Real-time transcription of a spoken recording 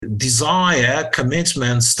desire,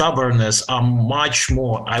 commitment, stubbornness are much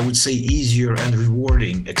more, I would say, easier and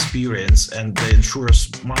rewarding experience, and they ensure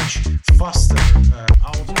us much faster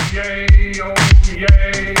outcome. Yay, oh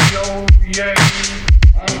yay, oh yay.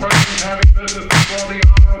 All persons having business before the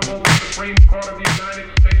Honorable Supreme Court of the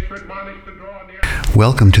United States admonished to draw near.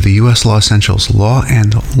 Welcome to the U.S. Law Essentials Law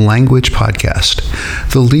and Language Podcast,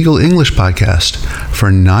 the legal English podcast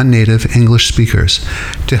for non-native English speakers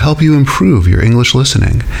to help you improve your English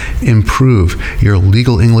listening, improve your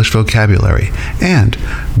legal English vocabulary, and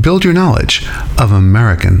build your knowledge of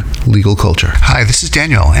American legal culture. Hi, this is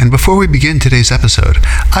Daniel, and before we begin today's episode,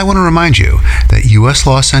 I want to remind you that U.S.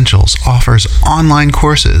 Law Essentials offers online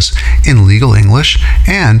courses in legal English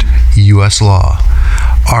and U.S. law.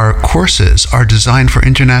 Our courses are designed for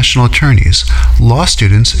international attorneys, law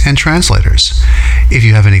students, and translators. If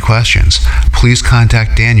you have any questions, please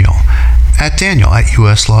contact Daniel at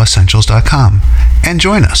daniel@uslawessentials.com and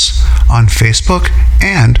join us on Facebook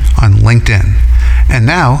and on LinkedIn. And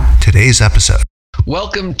now, today's episode.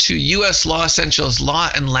 Welcome to U.S. Law Essentials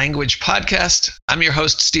Law and Language Podcast. I'm your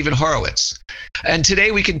host, Stephen Horowitz. And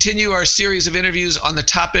today we continue our series of interviews on the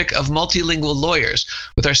topic of multilingual lawyers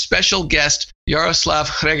with our special guest, Yaroslav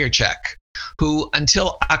Hregerchak, who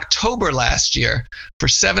until October last year, for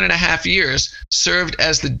 7.5 years, served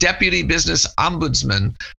as the Deputy Business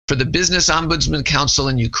Ombudsman for the Business Ombudsman Council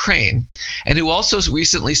in Ukraine, and who also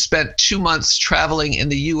recently spent 2 months traveling in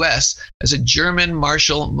the U.S. as a German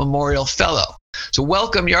Marshall Memorial Fellow. So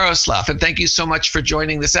welcome, Yaroslav, and thank you so much for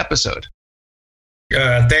joining this episode.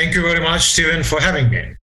 Thank you very much, Stephen, for having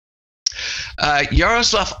me.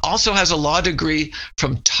 Yaroslav also has a law degree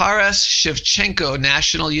from Taras Shevchenko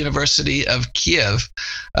National University of Kiev,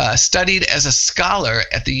 studied as a scholar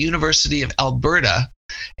at the University of Alberta,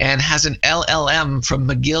 and has an LLM from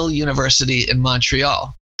McGill University in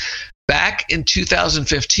Montreal. Back in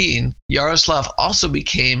 2015, Yaroslav also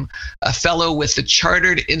became a fellow with the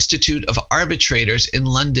Chartered Institute of Arbitrators in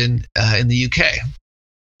London, in the UK.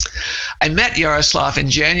 I met Yaroslav in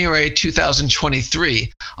January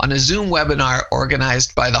 2023 on a Zoom webinar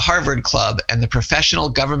organized by the Harvard Club and the Professional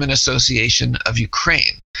Government Association of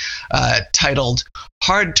Ukraine, titled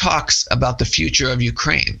Hard Talks About the Future of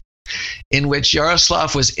Ukraine, in which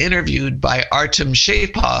Yaroslav was interviewed by Artem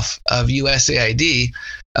Shapov of USAID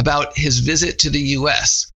about his visit to the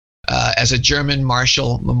US as a German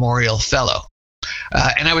Marshall Memorial Fellow.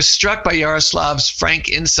 And I was struck by Yaroslav's frank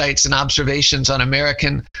insights and observations on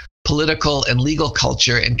American political and legal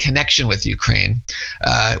culture in connection with Ukraine,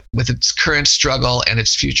 with its current struggle and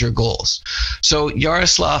its future goals. So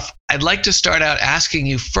Yaroslav, I'd like to start out asking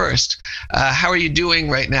you first, how are you doing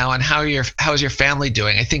right now, and how is your family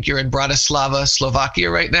doing? I think you're in Bratislava, Slovakia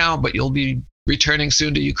right now, but you'll be returning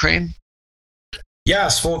soon to Ukraine?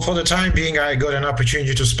 Yes, for the time being, I got an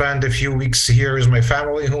opportunity to spend a few weeks here with my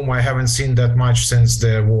family, whom I haven't seen that much since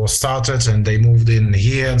the war started, and they moved in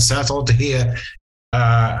here and settled here.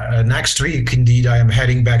 Next week, indeed, I am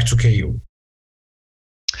heading back to KU.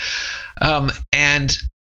 And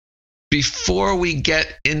before we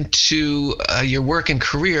get into your work and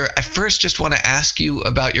career, I first just want to ask you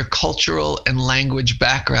about your cultural and language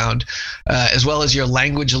background, as well as your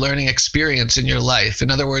language learning experience in your life.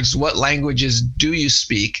 In other words, what languages do you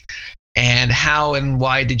speak, and how and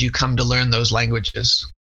why did you come to learn those languages?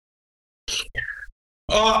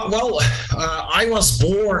 I was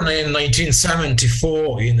born in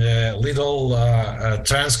 1974 in a little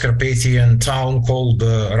Transcarpathian town called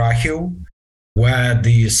Rahiu, where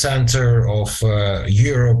the center of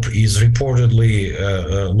Europe is reportedly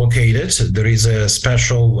located. There is a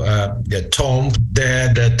special tomb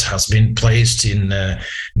there that has been placed in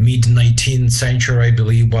mid-19th century, I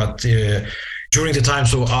believe, but during the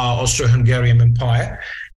times of Austro-Hungarian Empire.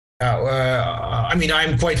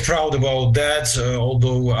 I'm quite proud about that,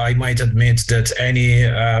 although I might admit that any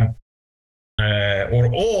or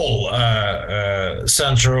all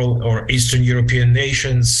Central or Eastern European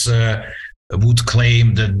nations would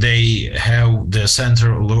claim that they have the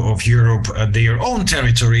center of Europe at their own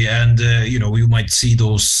territory, and we might see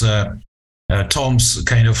those tombs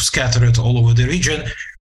kind of scattered all over the region.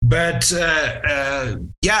 But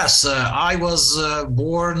yes, I was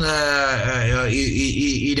born in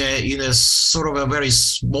a sort of a very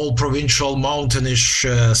small provincial mountainish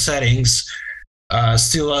settings,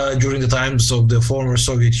 still during the times of the former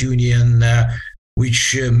Soviet Union,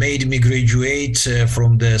 which made me graduate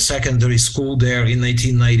from the secondary school there in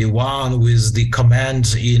 1991 with the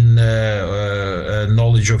command in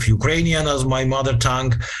knowledge of Ukrainian as my mother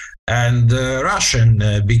tongue, and Russian,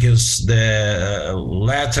 because the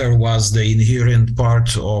latter was the inherent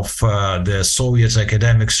part of the Soviet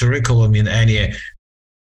academic curriculum in any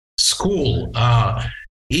school,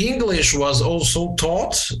 English was also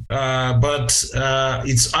taught, but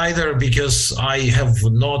it's either because I have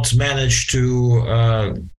not managed to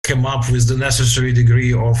come up with the necessary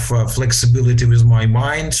degree of flexibility with my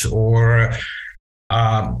mind, or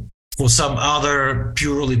for some other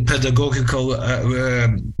purely pedagogical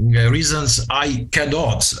reasons, I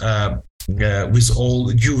cannot, with all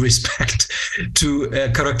due respect, to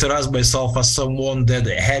characterize myself as someone that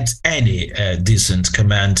had any decent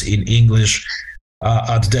command in English.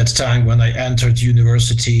 At that time, when I entered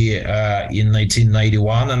university in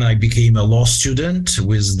 1991, and I became a law student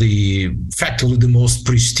with effectively the most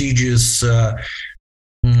prestigious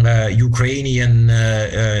Ukrainian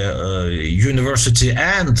university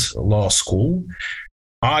and law school,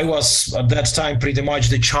 I was at that time pretty much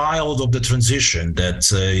the child of the transition that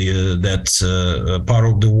part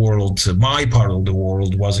of the world, my part of the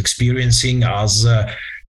world, was experiencing, as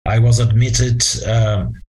I was admitted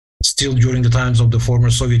still during the times of the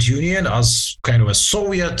former Soviet Union as kind of a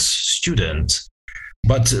Soviet student.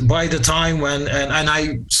 But by the time when, and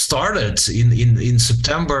I started in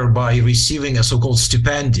September by receiving a so-called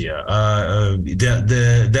stipendia,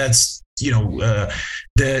 that's,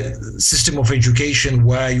 the system of education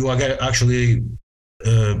where you are actually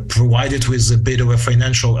provided with a bit of a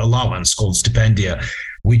financial allowance called stipendia,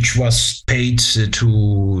 which was paid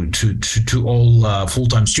to all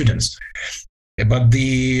full-time students. But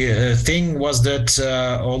the thing was that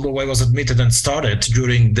although I was admitted and started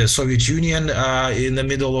during the Soviet Union, in the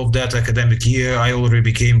middle of that academic year, I already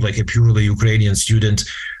became like a purely Ukrainian student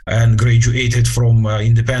and graduated from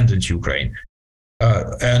independent Ukraine.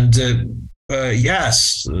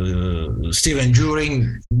 Yes, Stephen,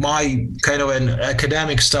 during my kind of an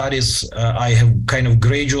academic studies, I have kind of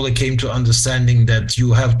gradually came to understanding that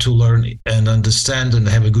you have to learn and understand and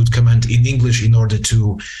have a good command in English in order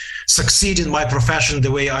to succeed in my profession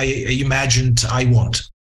the way I imagined I want.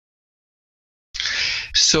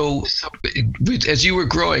 So, as you were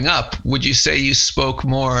growing up, would you say you spoke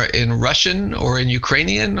more in Russian or in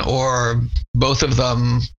Ukrainian, or both of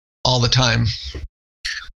them all the time?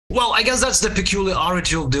 Well, I guess that's the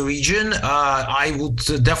peculiarity of the region. I would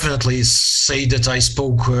definitely say that I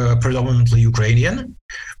spoke predominantly Ukrainian,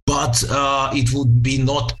 but it would be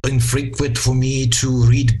not infrequent for me to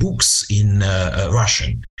read books in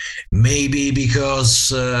Russian. Maybe because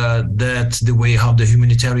that the way how the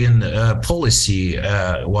humanitarian policy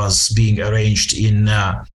was being arranged in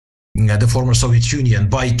the former Soviet Union,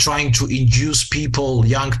 by trying to induce people,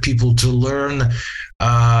 young people, to learn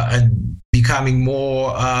and becoming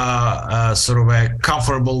more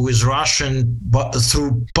comfortable with Russian, but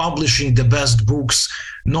through publishing the best books,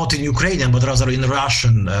 not in Ukrainian, but rather in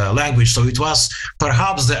Russian language. So it was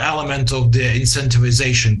perhaps the element of the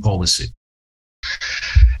incentivization policy.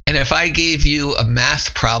 And if I gave you a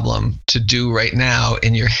math problem to do right now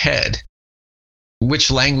in your head, which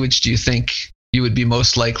language do you think you would be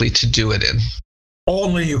most likely to do it in?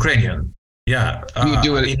 Only Ukrainian. Yeah, you would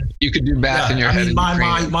do it. You could do math in your head. My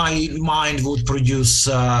mind would produce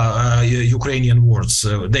Ukrainian words.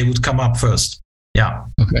 They would come up first. Yeah.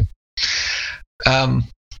 Okay. And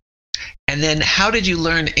then, how did you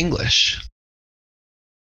learn English?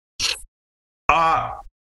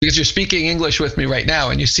 Because you're speaking English with me right now,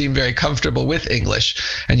 and you seem very comfortable with English.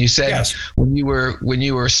 And you said yes, when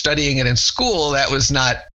you were studying it in school, it was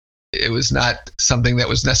not something that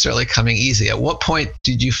was necessarily coming easy. At what point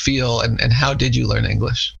did you feel, and how did you learn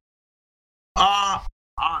English? At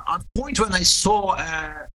the point when I saw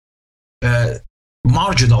a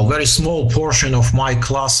marginal, very small portion of my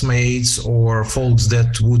classmates or folks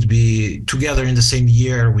that would be together in the same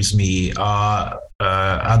year with me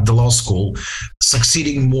at the law school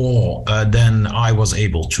succeeding more than I was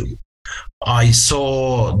able to. I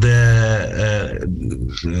saw the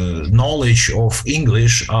knowledge of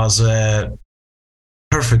English as a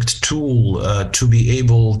perfect tool to be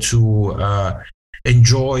able to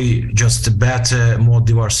enjoy just a better, more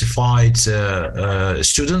diversified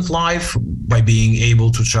student life by being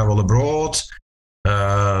able to travel abroad,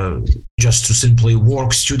 just to simply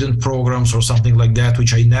work student programs or something like that,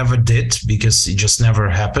 which I never did because it just never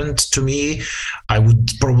happened to me. I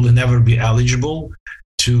would probably never be eligible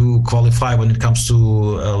to qualify when it comes to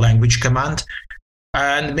language command.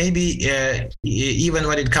 And maybe even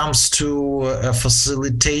when it comes to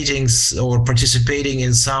facilitating or participating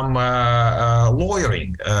in some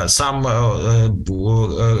lawyering, some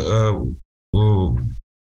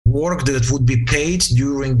work that would be paid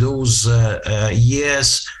during those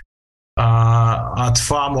years at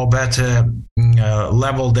far more better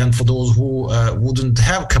level than for those who wouldn't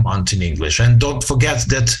have command in English. And don't forget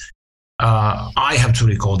that I have to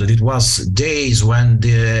recall that it was days when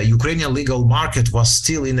the Ukrainian legal market was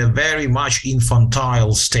still in a very much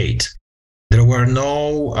infantile state. There were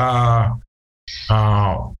no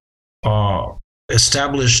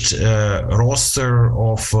established roster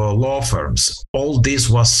of law firms. All this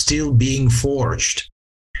was still being forged.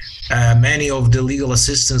 Many of the legal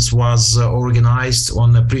assistance was organized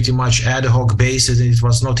on a pretty much ad hoc basis, and it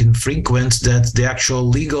was not infrequent that the actual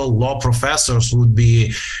legal law professors would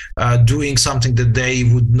be doing something that they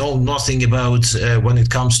would know nothing about when it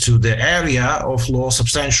comes to the area of law,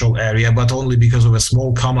 substantial area, but only because of a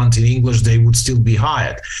small comment in English they would still be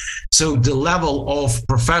hired. So the level of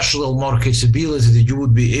professional marketability that you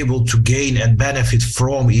would be able to gain and benefit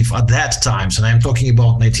from, if at that times, and I'm talking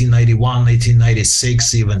about 1991,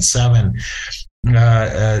 1996, even 7,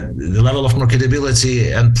 the level of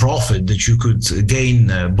marketability and profit that you could gain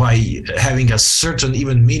by having a certain,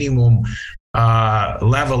 even minimum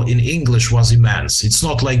level in English was immense. It's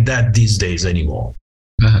not like that these days anymore.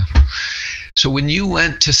 Uh-huh. So when you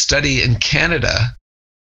went to study in Canada,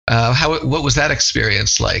 what was that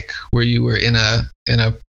experience like, where you were in a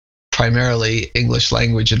primarily English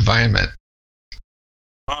language environment?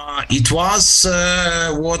 It was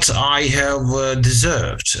what I have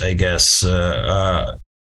deserved, I guess.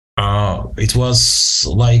 It was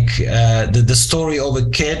like the story of a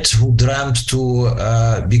kid who dreamt to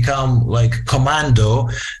become like commando,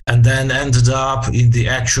 and then ended up in the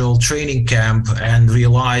actual training camp and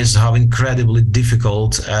realized how incredibly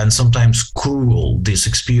difficult and sometimes cruel this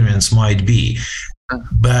experience might be.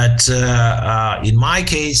 But in my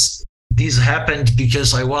case, this happened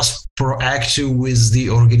because I was proactive with the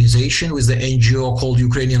organization, with the NGO called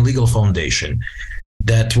Ukrainian Legal Foundation,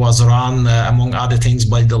 that was run, among other things,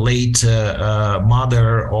 by the late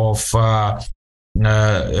mother of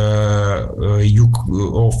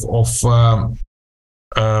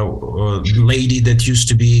lady that used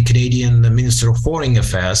to be Canadian Minister of Foreign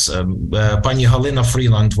Affairs. Pani Halina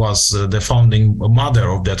Freeland was the founding mother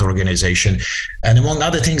of that organization. And among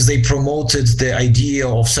other things, they promoted the idea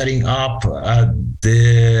of setting up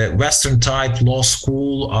the Western type law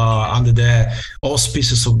school under the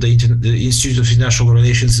auspices of the Institute of International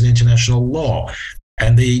Relations and International Law.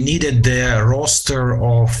 And they needed the roster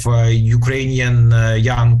of Ukrainian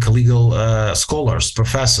young legal scholars,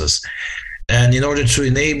 professors. And in order to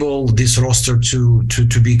enable this roster to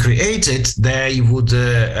be created, they would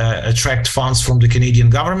attract funds from the Canadian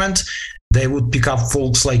government. They would pick up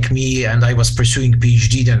folks like me, and I was pursuing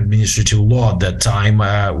PhD in administrative law at that time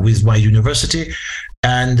with my university.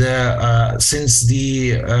 And since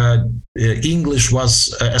the English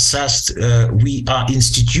was assessed, we are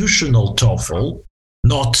institutional TOEFL,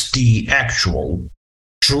 not the actual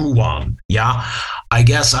true one. Yeah, I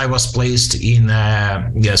guess I was placed in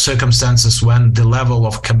circumstances when the level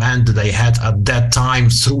of command that I had at that time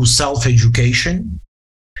through self-education,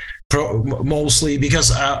 mostly because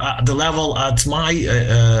the level at my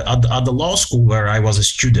at the law school where I was a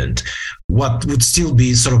student, what would still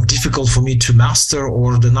be sort of difficult for me to master,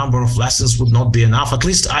 or the number of lessons would not be enough. At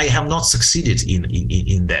least I have not succeeded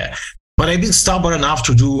in there. But I've been stubborn enough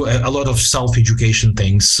to do a lot of self-education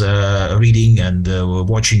things, reading and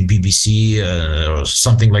watching BBC or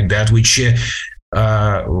something like that, which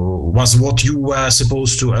was what you were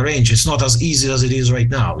supposed to arrange. It's not as easy as it is right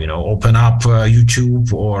now. You know, open up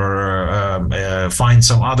YouTube or find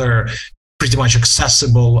some other pretty much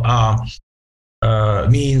accessible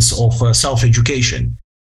means of self-education.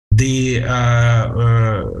 The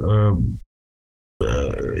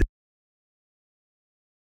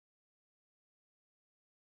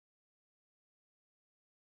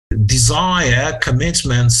desire,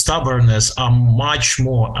 commitment, stubbornness are much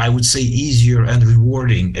more, I would say, easier and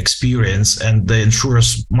rewarding experience, and they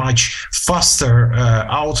ensures much faster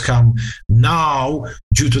outcome now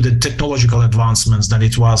due to the technological advancements than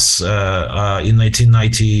it was in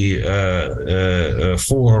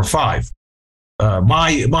 1994 or 5.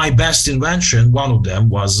 My best invention, one of them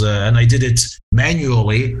was, and I did it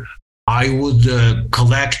manually, I would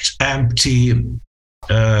collect empty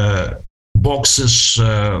boxes,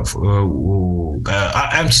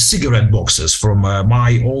 empty cigarette boxes from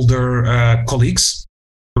my older colleagues,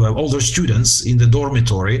 older students in the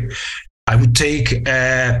dormitory. I would take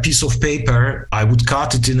a piece of paper, I would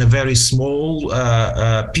cut it in a very small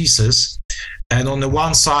pieces, and on the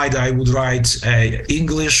one side I would write an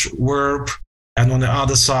English verb, and on the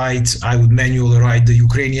other side I would manually write the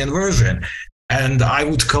Ukrainian version. And I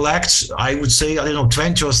would collect, I would say,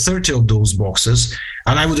 20 or 30 of those boxes,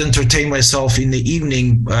 and I would entertain myself in the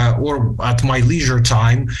evening or at my leisure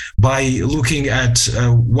time by looking at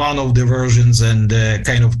one of the versions and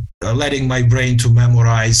kind of letting my brain to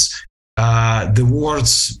memorize the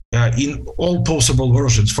words in all possible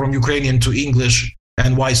versions, from Ukrainian to English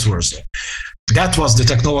and vice versa. That was the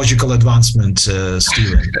technological advancement,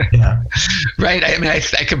 Stephen. Yeah. Right. I mean, I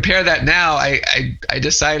compare that now. I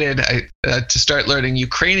decided to start learning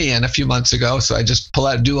Ukrainian a few months ago, so I just pull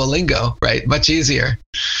out Duolingo. Right, much easier.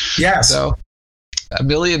 Yes. So a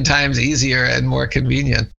million times easier and more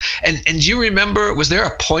convenient. And do you remember? Was there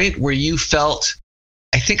a point where you felt,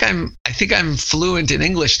 I think I'm fluent in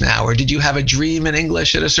English now, or did you have a dream in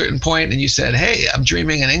English at a certain point and you said, "Hey, I'm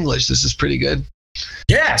dreaming in English. This is pretty good"?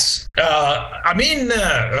 Yes. I mean,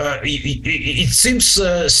 it seems,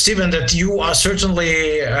 Stephen, that you are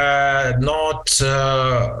certainly not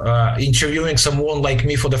interviewing someone like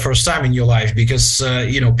me for the first time in your life, because,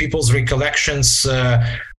 people's recollections,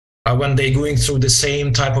 when they're going through the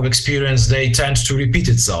same type of experience, they tend to repeat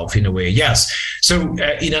itself in a way. Yes. So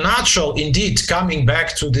in a nutshell, indeed, coming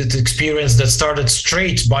back to the experience that started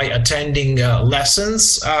straight by attending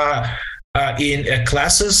lessons, in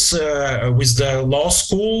classes with the law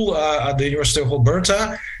school at the University of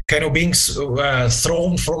Alberta, kind of being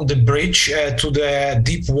thrown from the bridge to the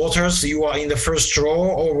deep waters. You are in the first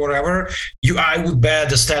row or wherever. I would bear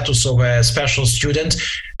the status of a special student,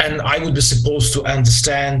 and I would be supposed to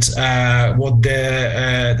understand what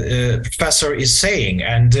the professor is saying.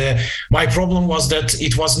 And my problem was that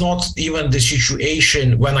it was not even the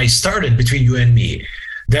situation when I started between you and me,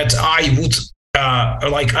 that I would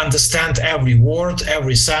understand every word,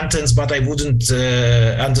 every sentence, but I wouldn't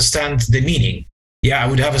understand the meaning. Yeah, I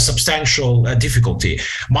would have a substantial difficulty.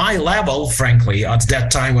 My level, frankly, at that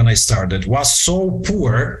time when I started, was so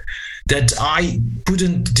poor that I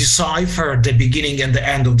couldn't decipher the beginning and the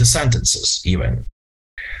end of the sentences even.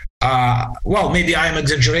 Well, maybe I'm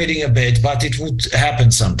exaggerating a bit, but it would happen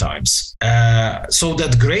sometimes. So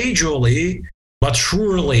that gradually, but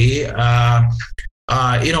surely,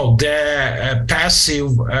 the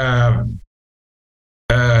passive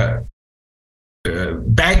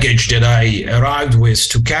baggage that I arrived with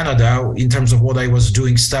to Canada in terms of what I was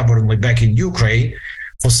doing stubbornly back in Ukraine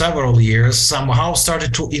for several years somehow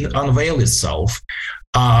started to unveil itself.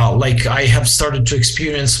 I have started to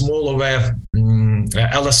experience more of a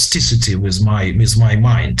elasticity with my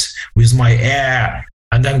mind, with my air.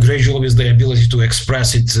 And then gradually with the ability to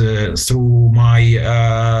express it through my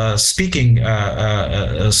speaking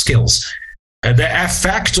skills. The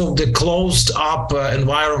effect of the closed up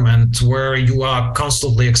environment where you are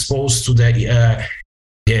constantly exposed to the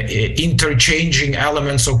interchanging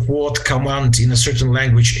elements of what command in a certain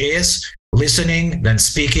language is, listening, then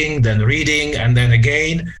speaking, then reading, and then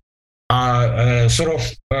again,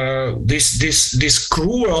 this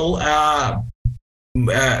cruel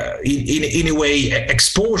in a way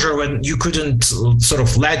exposure when you couldn't sort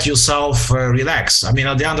of let yourself relax. I mean,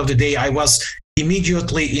 at the end of the day, I was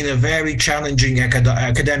immediately in a very challenging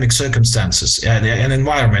academic circumstances and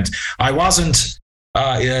environment. I wasn't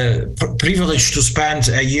privileged to spend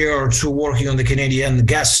a year or two working on the Canadian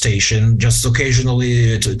gas station, just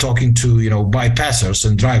occasionally talking to bypassers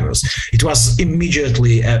and drivers. It was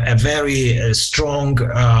immediately a very strong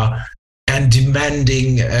and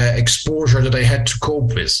demanding exposure that I had to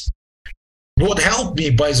cope with. What helped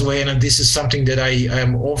me, by the way, and this is something that I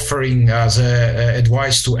am offering as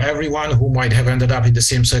advice to everyone who might have ended up in the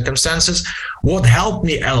same circumstances, what helped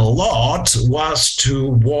me a lot was to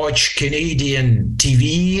watch Canadian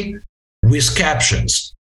TV with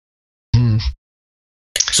captions.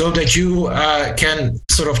 So that you can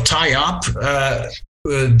sort of tie up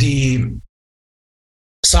the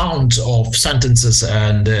sound of sentences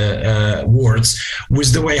and words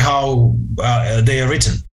with the way how they are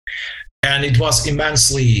written. And it was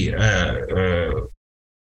immensely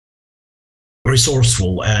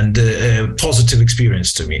resourceful and positive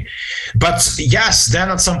experience to me. But yes, then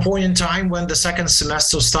at some point in time when the second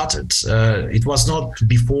semester started, it was not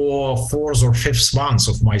before 4th or 5th months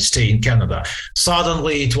of my stay in Canada.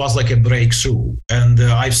 Suddenly it was like a breakthrough. And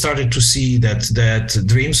I've started to see that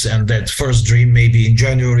dreams, and that first dream maybe in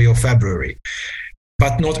January or February,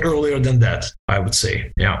 but not earlier than that, I would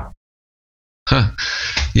say. Yeah. Huh.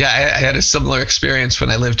 Yeah, I had a similar experience when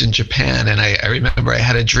I lived in Japan, and I remember I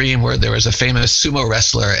had a dream where there was a famous sumo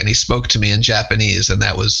wrestler, and he spoke to me in Japanese, and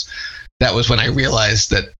that was when I realized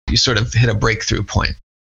that you sort of hit a breakthrough point.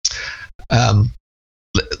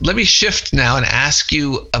 Let me shift now and ask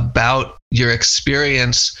you about your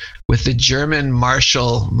experience with the German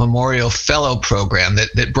Marshall Memorial Fellow Program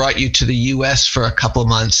that brought you to the U.S. for a couple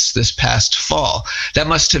months this past fall. That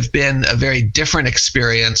must have been a very different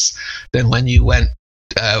experience than when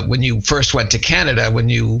you first went to Canada, when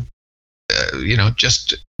you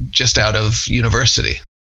just out of university.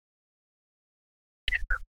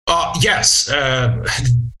 Yes,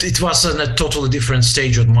 it was in a totally different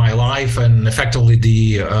stage of my life, and effectively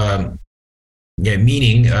the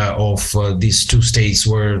meaning of these two states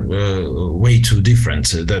were way too different.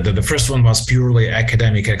 The first one was purely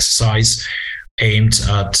academic exercise aimed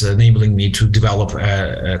at enabling me to develop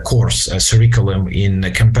a course, a curriculum in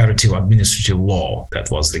comparative administrative law. That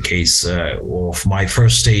was the case of my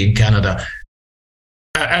first stay in Canada.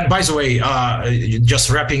 And by the way, just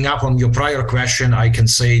wrapping up on your prior question, I can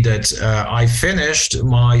say that I finished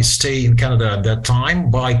my stay in Canada at that time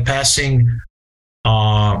by passing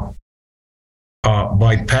the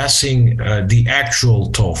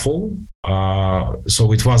actual TOEFL.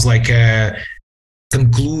 So it was like a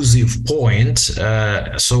conclusive point.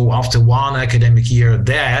 So after one academic year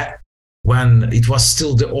there, when it was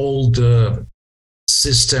still the old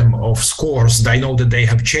system of scores, I know that they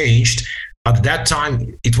have changed. At that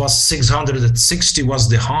time, it was 660 was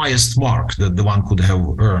the highest mark that the one could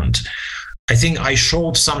have earned. I think I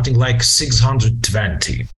showed something like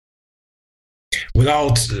 620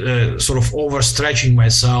 without sort of overstretching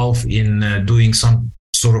myself in doing some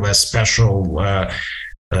sort of a special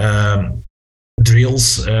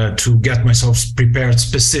drills to get myself prepared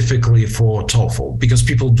specifically for TOEFL, because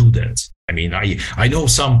people do that. I mean, I know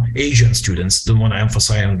some Asian students, don't want to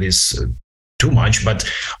emphasize on this too much, but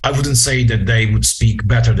I wouldn't say that they would speak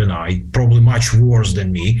better than I, probably much worse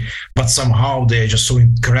than me, but somehow they're just so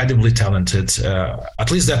incredibly talented.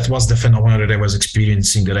 At least that was the phenomenon that I was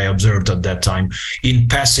experiencing, that I observed at that time in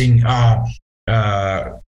passing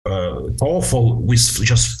TOEFL with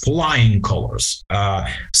just flying colors.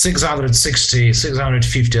 660,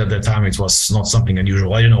 650 at that time, it was not something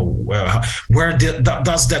unusual. I don't know where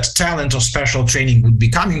does that talent or special training would be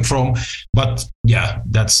coming from, but yeah,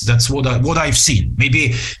 that's what I've seen.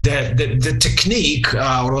 Maybe the technique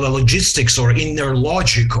or the logistics or inner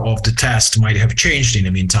logic of the test might have changed in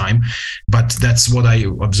the meantime, but that's what I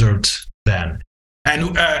observed then.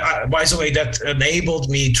 And by the way, that enabled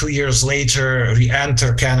me 2 years later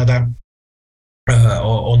re-enter Canada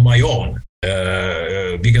on my own,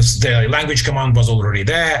 because the language command was already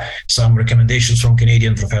there. Some recommendations from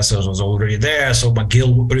Canadian professors was already there. So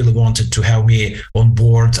McGill really wanted to have me on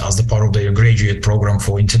board as the part of their graduate program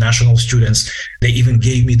for international students. They even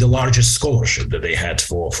gave me the largest scholarship that they had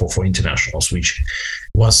for internationals, which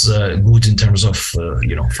was good in terms of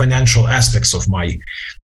financial aspects of my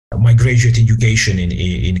graduate education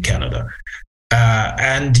in Canada.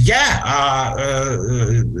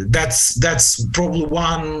 That's probably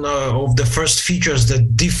one of the first features that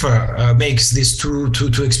makes these two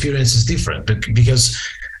experiences different, because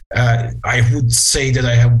I would say that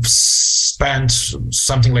I have spent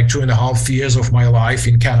something like 2.5 years of my life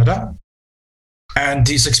in Canada, and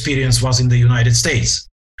this experience was in the United States.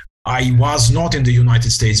 I was not in the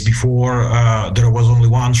United States before. There was only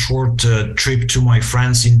one short trip to my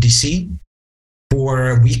friends in DC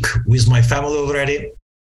for a week with my family already.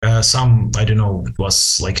 I don't know, it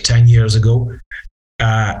was like 10 years ago.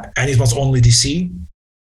 And it was only DC.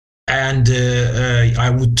 And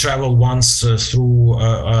I would travel once through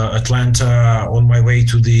Atlanta on my way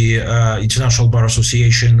to the International Bar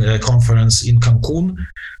Association conference in Cancun,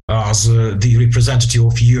 as the representative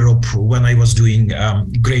of Europe when I was doing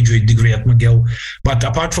graduate degree at McGill. But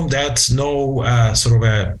apart from that, no sort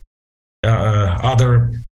of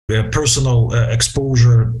other personal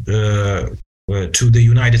exposure to the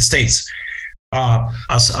United States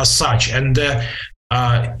as such. And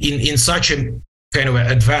in such a kind of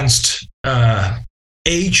advanced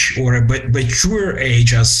age or a mature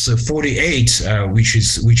age as 48, which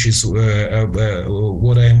is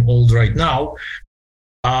what I am old right now.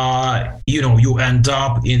 You end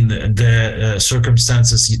up in the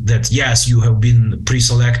circumstances that, yes, you have been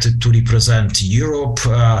pre-selected to represent Europe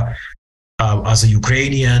as a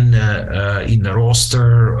Ukrainian in a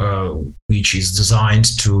roster which is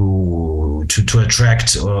designed to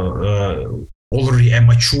attract already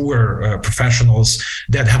mature professionals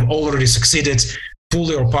that have already succeeded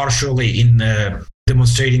fully or partially in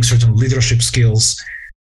demonstrating certain leadership skills.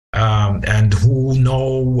 And who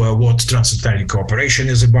know what transatlantic cooperation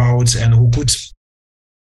is about, and who could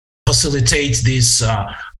facilitate this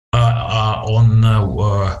on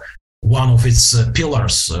one of its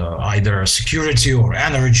pillars, either security or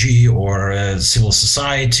energy or civil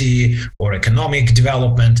society or economic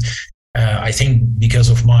development. I think because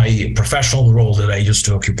of my professional role that I used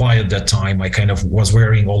to occupy at that time, I kind of was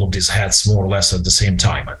wearing all of these hats more or less at the same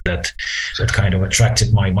time. That kind of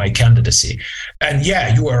attracted my candidacy. And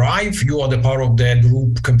yeah, you arrive, you are the part of the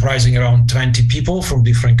group comprising around 20 people from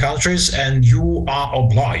different countries, and you are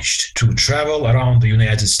obliged to travel around the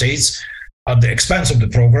United States at the expense of the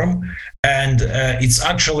program, and it's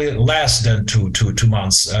actually less than two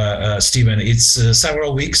months, Stephen. It's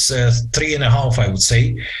several weeks, 3.5, I would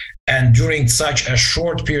say. And during such a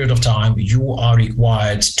short period of time, you are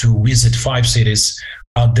required to visit 5 cities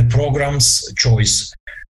at the program's choice.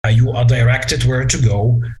 You are directed where to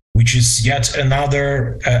go, which is yet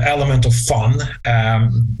another element of fun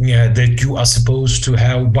that you are supposed to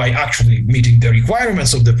have by actually meeting the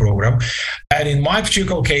requirements of the program. And in my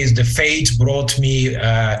particular case, the fate brought me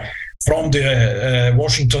from the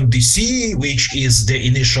Washington, D.C., which is the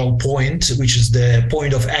initial point, which is the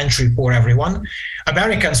point of entry for everyone.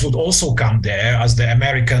 Americans would also come there as the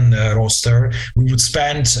American roster. We would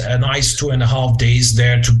spend a nice 2.5 days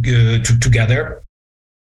there together.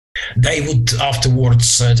 They would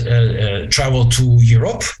afterwards travel to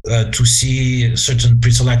Europe to see certain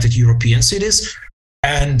pre-selected European cities.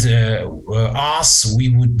 And us, we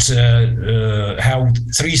would have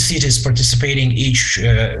 3 cities participating each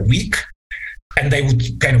week. And they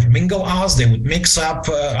would kind of mingle us. They would mix up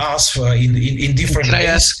us in different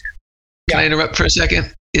ways. Can I interrupt for a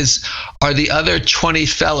second? Are the other 20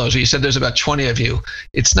 fellows, you said there's about 20 of you,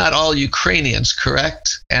 it's not all Ukrainians,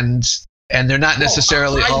 correct? And they're not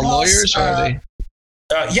necessarily all lawyers, or are they?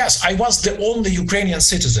 Yes, I was the only Ukrainian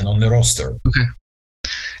citizen on the roster. Okay.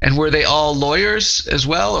 And were they all lawyers as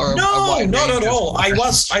well, or no, not at all? I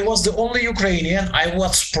was the only Ukrainian. I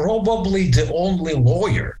was probably the only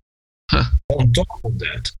lawyer. Huh. On top of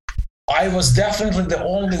that, I was definitely the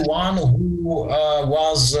only one who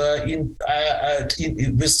was with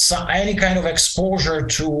any kind of exposure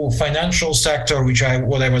to financial sector,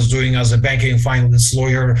 what I was doing as a banking and finance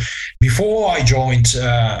lawyer before I joined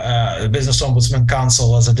Business Ombudsman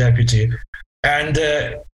Council as a deputy. And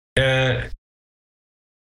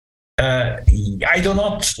I do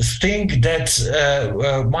not think that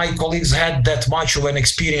my colleagues had that much of an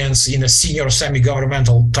experience in a senior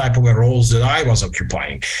semi-governmental type of a roles that I was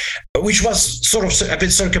occupying, which was sort of a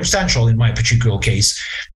bit circumstantial in my particular case,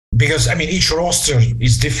 because each roster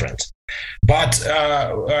is different. But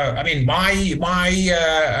my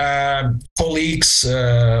colleagues,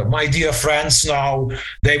 my dear friends now,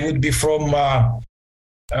 they would be from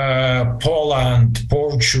Poland,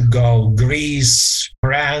 Portugal, Greece,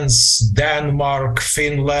 France, Denmark,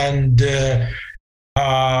 Finland,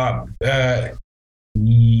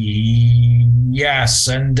 yes,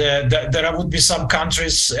 and there would be some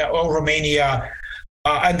countries, or Romania,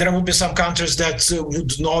 and there would be some countries that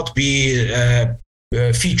would not be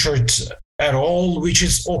featured at all, which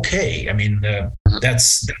is okay.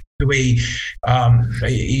 That's the way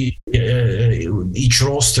each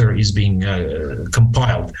roster is being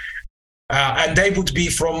compiled. And they would be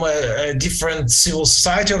from different civil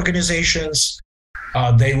society organizations.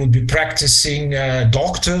 They would be practicing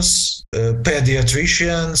doctors,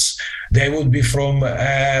 pediatricians. They would be from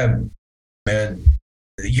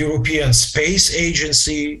European Space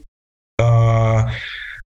Agency.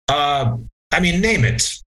 Name it.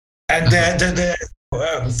 And the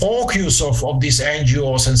focus of these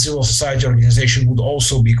NGOs and civil society organizations would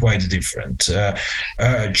also be quite different.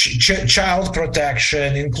 Child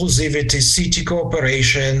protection, inclusivity, city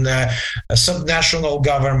cooperation, subnational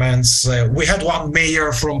governments. We had one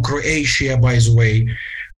mayor from Croatia, by the way,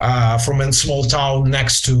 from a small town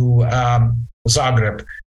next to Zagreb.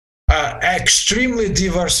 Extremely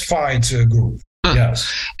diversified group. Huh.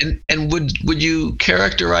 Yes. And would you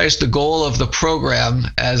characterize the goal of the program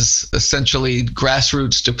as essentially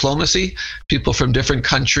grassroots diplomacy? People from different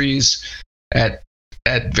countries at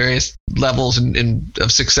various levels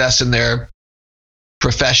of success in their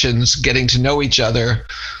professions getting to know each other,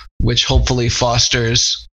 which hopefully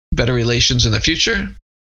fosters better relations in the future?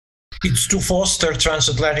 It's to foster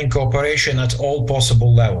transatlantic cooperation at all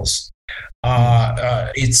possible levels.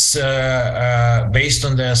 It's based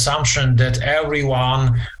on the assumption that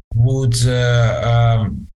everyone would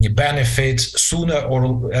benefit sooner or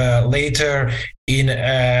later in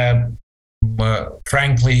a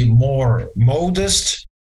frankly more modest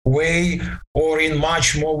way, or in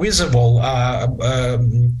much more visible.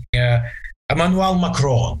 Emmanuel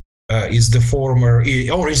Macron is the former,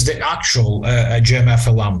 or is the actual GMF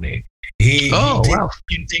alumni. He did the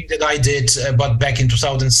same thing that I did, but back in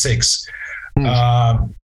 2006.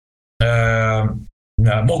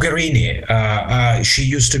 Mogherini, she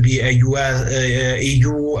used to be a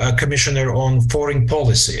EU commissioner on foreign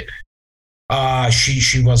policy.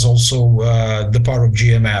 She was also the part of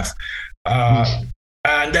GMF.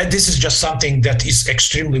 And this is just something that is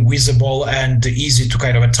extremely visible and easy to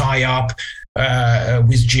kind of tie up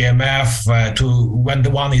with GMF to when the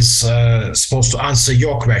one is supposed to answer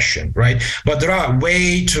your question, right? But there are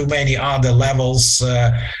way too many other levels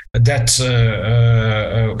that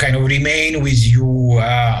kind of remain with you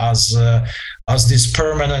as this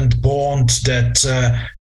permanent bond that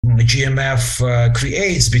GMF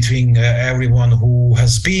creates between everyone who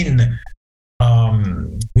has been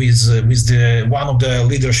with the one of the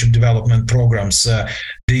leadership development programs.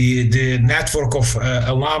 The network of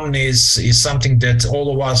alumni is something that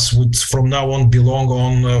all of us would from now on belong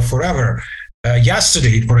on forever.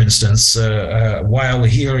 Yesterday, for instance, while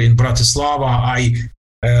here in Bratislava, I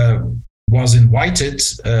was invited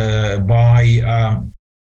by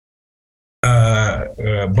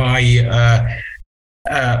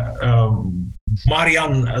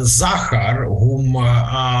Marian Zachar, whom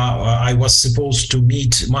I was supposed to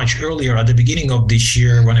meet much earlier at the beginning of this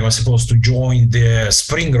year when I was supposed to join the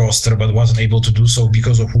spring roster, but wasn't able to do so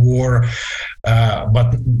because of war.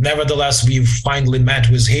 But nevertheless, we finally met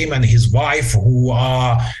with him and his wife, who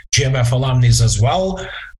are GMF alumni as well.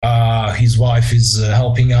 His wife is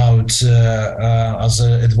helping out as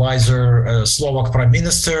an advisor, Slovak Prime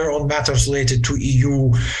Minister on matters related to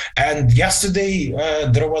EU. And yesterday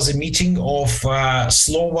there was a meeting of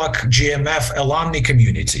Slovak GMF alumni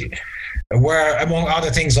community, where, among other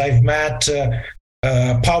things, I've met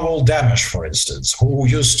Pavel Demeš, for instance, who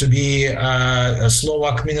used to be a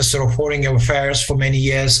Slovak Minister of Foreign Affairs for many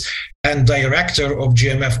years and director of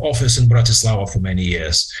GMF office in Bratislava for many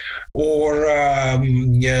years, or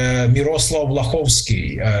Miroslav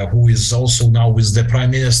Lachovsky, who is also now with the Prime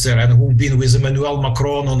Minister and who's been with Emmanuel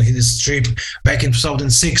Macron on his trip back in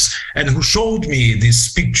 2006, and who showed me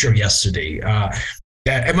this picture yesterday.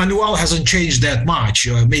 Emmanuel hasn't changed that much.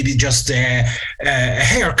 Maybe just a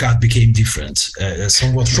haircut became different,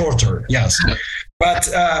 somewhat shorter. Yes. But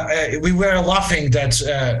we were laughing that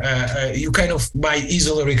you kind of might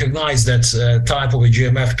easily recognize that type of a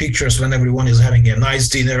GMF pictures when everyone is having a nice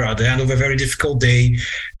dinner at the end of a very difficult day,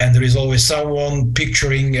 and there is always someone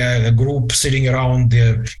picturing a group sitting around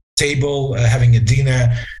the table having a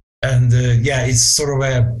dinner, and it's sort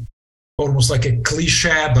of almost like a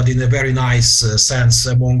cliche, but in a very nice sense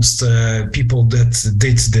amongst people that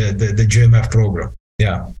did the GMF program.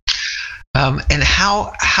 Yeah. And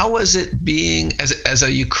how was it being as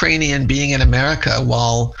a Ukrainian being in America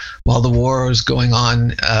while the war was going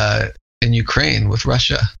on in Ukraine with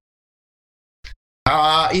Russia?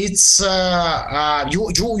 It's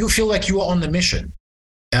you feel like you are on the mission.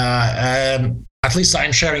 At least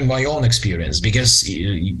I'm sharing my own experience, because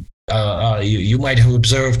you might have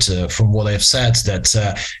observed from what I've said that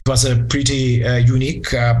it was a pretty unique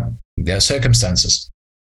circumstances.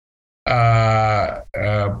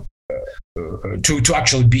 To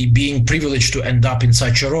actually be being privileged to end up in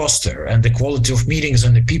such a roster, and the quality of meetings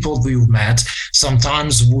and the people we've met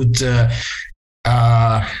sometimes would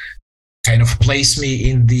kind of place me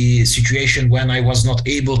in the situation when I was not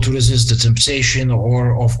able to resist the temptation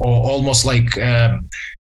or almost like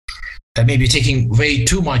maybe taking way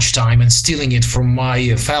too much time and stealing it from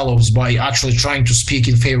my fellows by actually trying to speak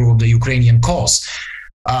in favor of the Ukrainian cause.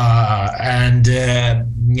 I'm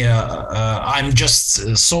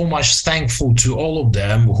just so much thankful to all of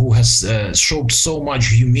them who has showed so much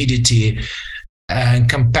humility and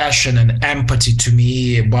compassion and empathy to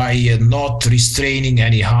me by not restraining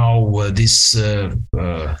anyhow this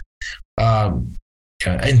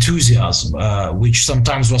enthusiasm, which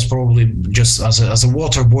sometimes was probably just as a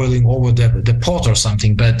water boiling over the pot or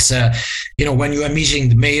something. But when you are meeting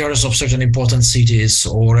the mayors of certain important cities,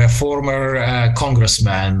 or a former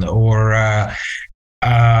congressman, or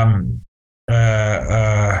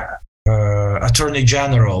attorney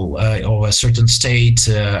general of a certain state,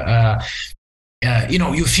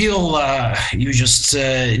 you feel you just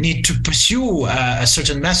need to pursue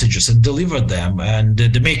certain messages and deliver them, and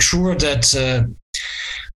to make sure that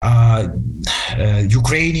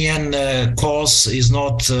Ukrainian cause is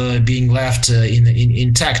not being left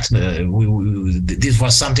intact. This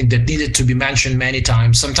was something that needed to be mentioned many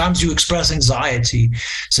times. Sometimes you express anxiety.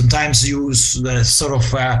 Sometimes you sort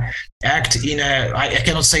of act in I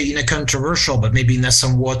cannot say in a controversial, but maybe in a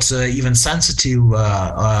somewhat even sensitive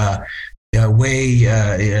way.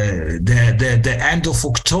 The end of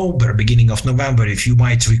October, beginning of November, if you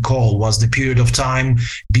might recall, was the period of time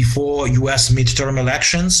before US midterm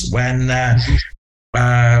elections when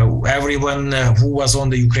everyone who was on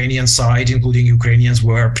the Ukrainian side, including Ukrainians,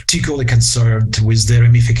 were particularly concerned with the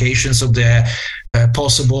ramifications of the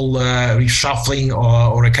possible reshuffling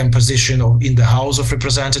or a composition in the House of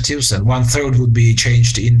Representatives, and 1/3 would be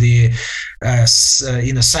changed in the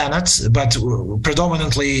Senate. But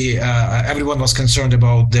predominantly, everyone was concerned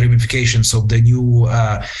about the ramifications of the new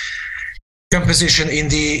composition in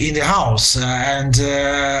the House, and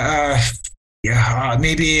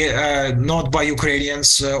maybe not by Ukrainians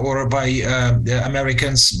or by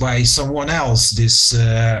Americans, by someone else. This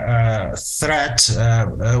threat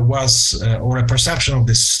was, or a perception of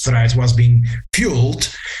this threat was being fueled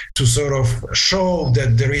to sort of show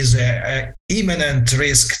that there is a imminent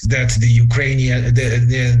risk that the Ukrainian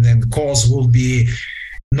the cause will be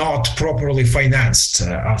not properly financed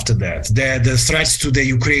after that. The threats to the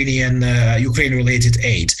Ukraine-related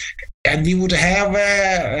aid. And we would have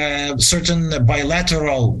a certain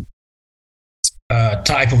bilateral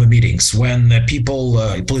type of meetings when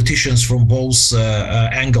politicians from both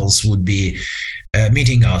angles would be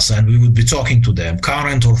meeting us, and we would be talking to them,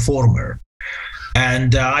 current or former.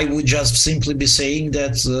 And I would just simply be saying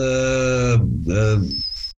that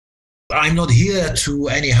I'm not here to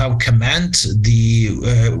anyhow comment the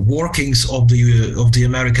workings of the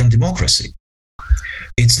American democracy.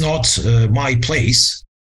 It's not my place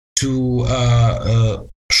to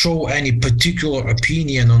show any particular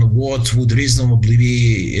opinion on what would reasonably be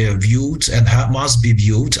viewed and must be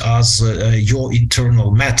viewed as your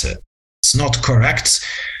internal matter. It's not correct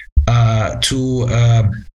to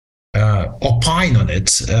opine on it,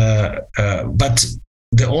 but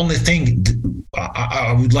the only thing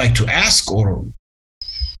I would like to ask or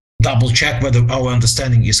double check whether our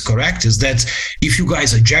understanding is correct is that if you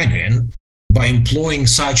guys are genuine by employing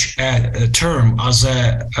such a term as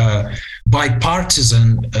a bipartisan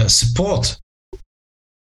support,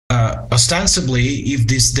 ostensibly, if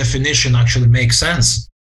this definition actually makes sense,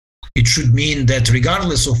 it should mean that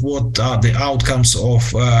regardless of what are the outcomes of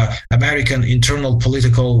American internal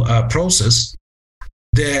political process,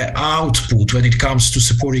 the output when it comes to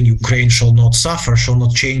supporting Ukraine shall not suffer, shall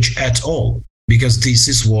not change at all, because this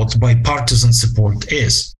is what bipartisan support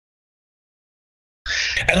is.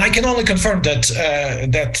 And I can only confirm that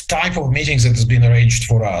that type of meetings that has been arranged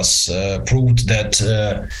for us proved that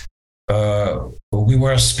we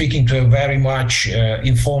were speaking to a very much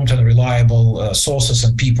informed and reliable sources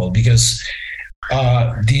and people, because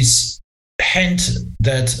this hint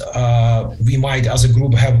that we might as a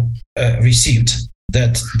group have received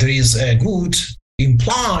that there is a good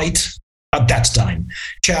implied at that time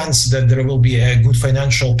chance that there will be a good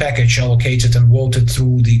financial package allocated and voted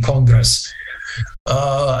through the Congress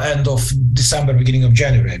end of December, beginning of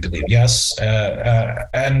January, I believe. Yes.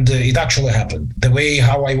 And it actually happened the way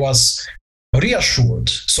how I was reassured.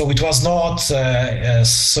 So it was not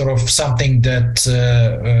sort of something that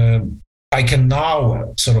I can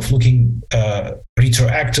now sort of looking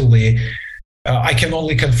retroactively. I can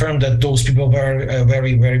only confirm that those people were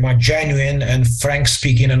very, very much genuine and frank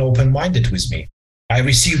speaking and open-minded with me. I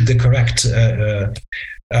received the correct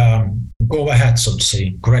go ahead, so to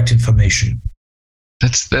say, correct information.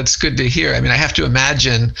 That's good to hear. I mean, I have to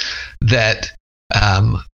imagine that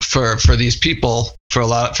for these people, for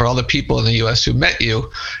all the people in the U.S. who met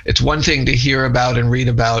you, it's one thing to hear about and read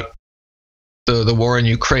about the war in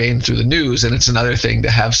Ukraine through the news, and it's another thing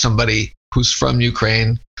to have somebody who's from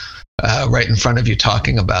Ukraine right in front of you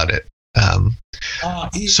talking about it.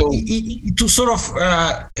 To sort of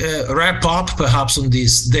wrap up perhaps on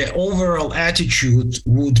this, the overall attitude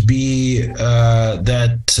would be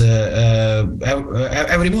that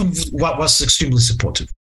everyone was extremely supportive,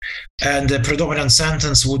 and the predominant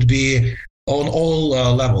sentence would be on all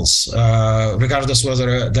levels, regardless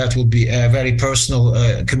whether that would be a very personal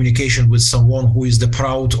communication with someone who is the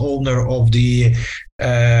proud owner of the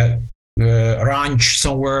ranch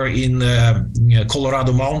somewhere in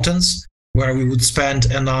Colorado mountains, where we would spend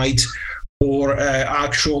a night, or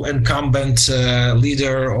actual incumbent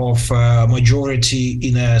leader of majority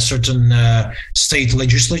in a certain state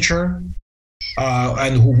legislature,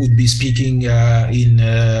 and who would be speaking in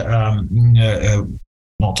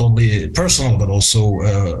not only personal but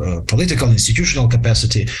also political, institutional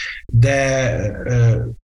capacity.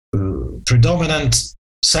 The predominant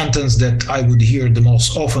sentence that I would hear the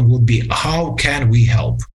most often would be, how can we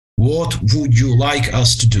help? What would you like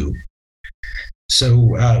us to do?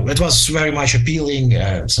 So it was very much appealing,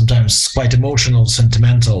 sometimes quite emotional,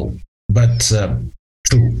 sentimental, but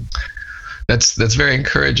true. That's very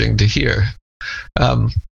encouraging to hear.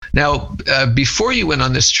 Now, before you went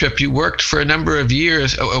on this trip, you worked for a number of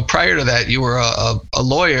years. Prior to that, you were a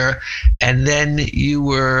lawyer, and then you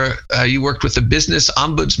worked with the Business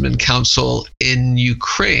Ombudsman Council in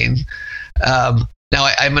Ukraine. Now,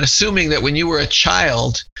 I'm assuming that when you were a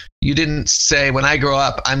child, you didn't say, when I grow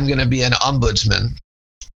up, I'm going to be an ombudsman,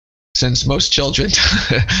 since most children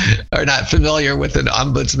are not familiar with an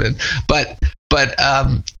ombudsman. But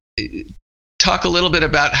talk a little bit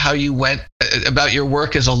about how you went about your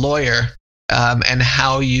work as a lawyer, and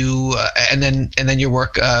how you and then your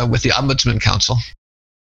work with the Ombudsman Council.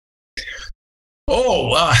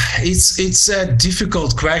 It's a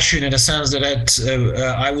difficult question in a sense that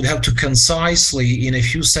I would have to concisely, in a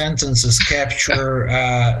few sentences, capture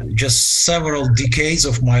just several decades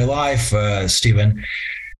of my life, Stephen.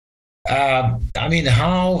 I mean,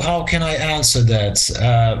 how can I answer that?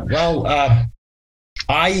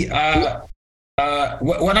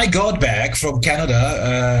 When I got back from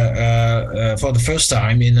Canada for the first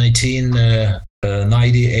time in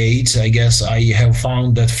 1998, I guess I have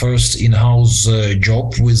found that first in-house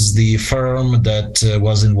job with the firm that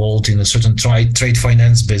was involved in a certain trade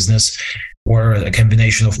finance business, where a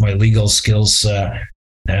combination of my legal skills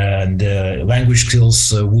and language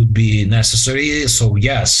skills would be necessary. So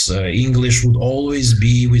yes, English would always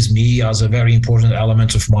be with me as a very important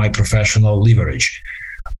element of my professional leverage.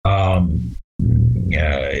 And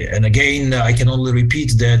again, I can only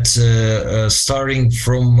repeat that starting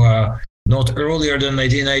from not earlier than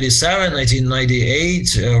 1997,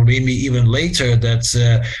 1998, or maybe even later, that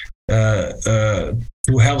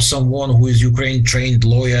to have someone who is Ukraine-trained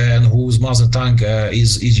lawyer and whose mother tongue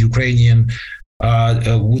is Ukrainian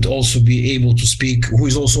would also be able to speak, who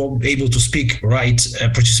is also able to speak,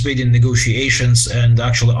 participate in negotiations and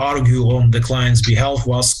actually argue on the client's behalf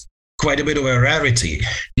was quite a bit of a rarity.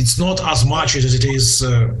 It's not as much as it is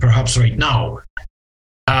perhaps right now.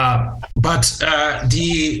 But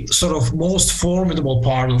the sort of most formidable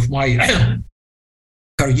part of my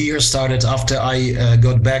career started after I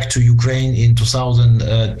got back to Ukraine in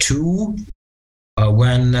 2002,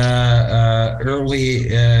 when early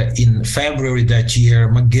in February that year,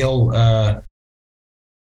 McGill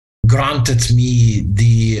granted me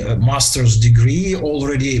the master's degree.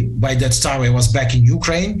 Already by that time I was back in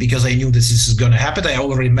Ukraine because I knew this is going to happen. I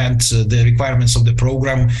already met the requirements of the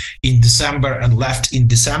program in December and left in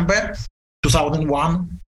December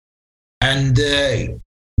 2001. And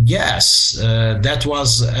yes, that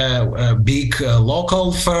was a big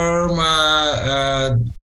local firm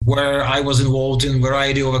where I was involved in a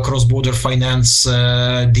variety of cross-border finance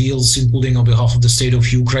deals, including on behalf of the state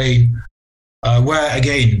of Ukraine. Where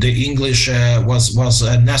again the English was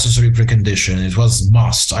a necessary precondition. It was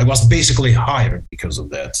must. I was basically hired because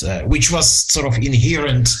of that, which was sort of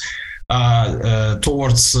inherent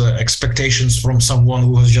towards expectations from someone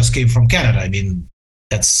who just came from Canada. I mean,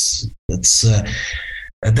 that's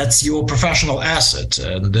your professional asset.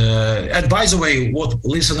 And by the way, what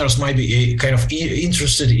listeners might be kind of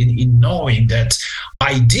interested in knowing, that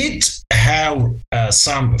I did have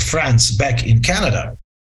some friends back in Canada.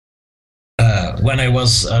 When I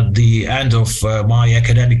was at the end of my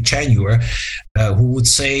academic tenure, who would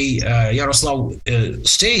say, Yaroslav,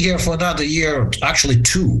 stay here for another year, actually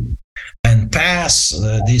 2, and pass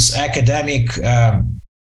this academic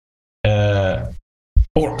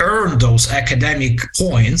or earn those academic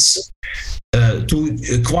points to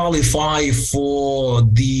qualify for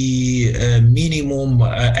the minimum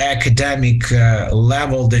academic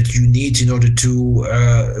level that you need in order to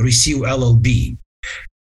receive LLB.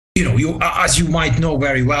 You know, as you might know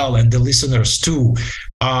very well, and the listeners too,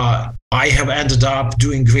 I have ended up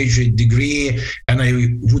doing graduate degree, and I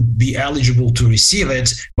would be eligible to receive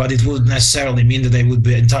it, but it wouldn't necessarily mean that I would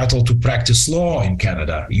be entitled to practice law in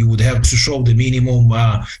Canada. You would have to show the minimum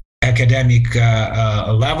academic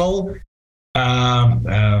level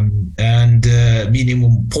and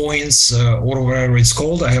minimum points, or whatever it's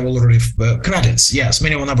called. I have already credits. Yes,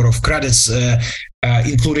 minimum number of credits,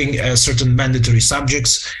 including certain mandatory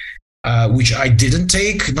subjects, which I didn't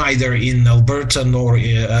take neither in Alberta nor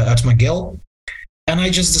at McGill. And I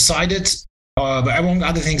just decided, among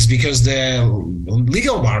other things, because the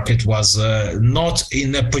legal market was not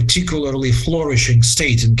in a particularly flourishing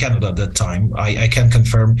state in Canada at that time, I can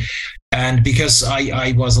confirm. And because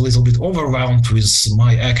I was a little bit overwhelmed with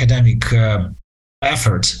my academic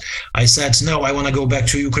effort, I said, no, I want to go back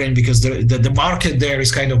to Ukraine because the market there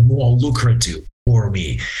is kind of more lucrative for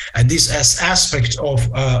me. And this aspect of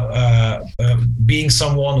being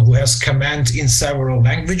someone who has command in several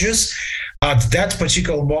languages, at that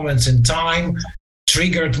particular moment in time,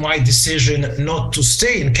 triggered my decision not to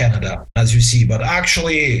stay in Canada, as you see, but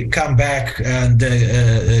actually come back and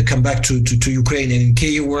come back to Ukraine and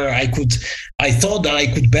Kyiv, where I thought that I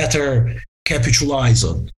could better capitalize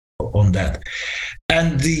on that.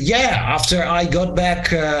 And after I got back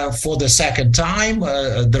for the second time,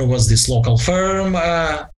 there was this local firm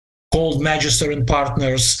called Magister and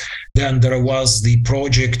Partners. Then there was the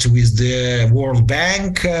project with the World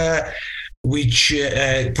Bank, which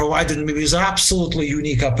provided me with absolutely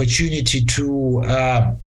unique opportunity to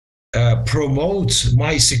promote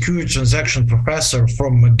my security transaction professor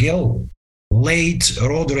from McGill, late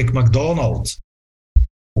Roderick MacDonald,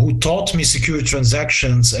 who taught me security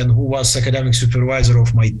transactions and who was academic supervisor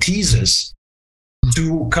of my thesis,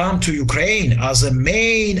 to come to Ukraine as a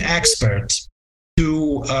main expert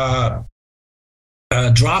to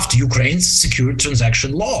draft Ukraine's security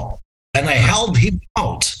transaction law. And I helped him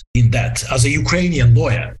out in that as a Ukrainian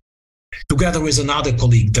lawyer, together with another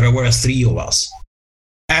colleague. There were three of us.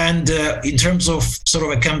 And in terms of sort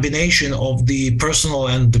of a combination of the personal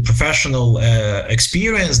and the professional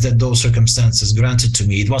experience that those circumstances granted to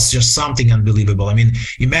me, it was just something unbelievable. I mean,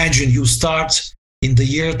 imagine you start in the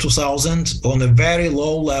year 2000 on a very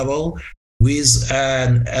low level with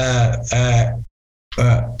a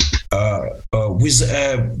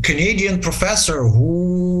Canadian professor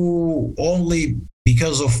who only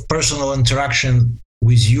because of personal interaction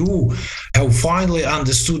with you have finally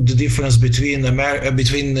understood the difference between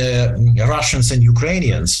Russians and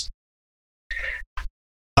Ukrainians.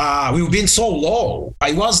 We've been so low.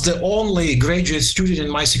 I was the only graduate student in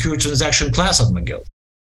my security transaction class at McGill,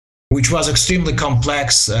 which was extremely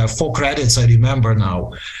complex, 4 credits, I remember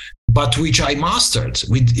now, but which I mastered.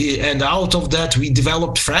 And out of that, we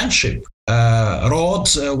developed friendship. Rod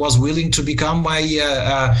was willing to become my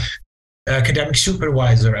academic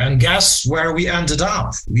supervisor. And guess where we ended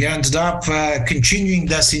up? We ended up continuing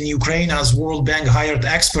this in Ukraine as World Bank hired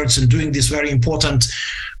experts and doing this very important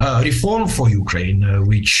reform for Ukraine,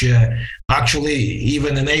 which actually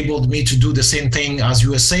even enabled me to do the same thing as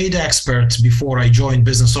USAID expert before I joined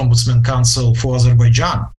Business Ombudsman Council for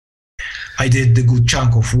Azerbaijan. I did the good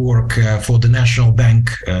chunk of work for the National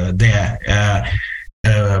Bank there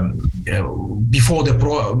before the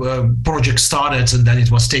project started, and then it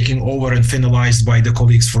was taken over and finalized by the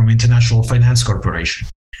colleagues from International Finance Corporation.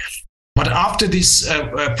 But after this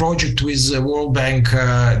project with the World Bank,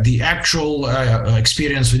 the actual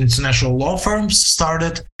experience with international law firms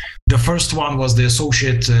started. The first one was the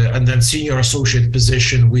associate and then senior associate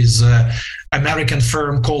position with American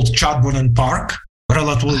firm called Chadbourne and Park,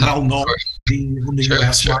 relatively well known in the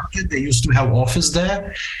US market. They used to have office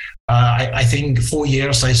there. I think 4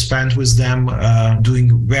 years I spent with them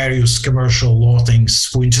doing various commercial law things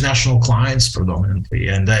for international clients predominantly.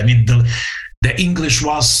 And I mean, the English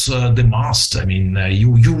was the must. I mean,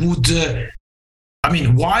 you would,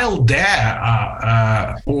 while there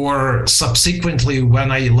or subsequently when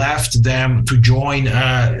I left them to join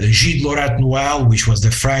Gilles Lorette Noël, which was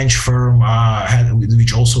the French firm,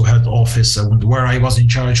 which also had office where I was in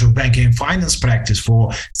charge of banking and finance practice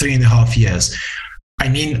for 3.5 years. I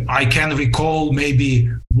mean, I can recall maybe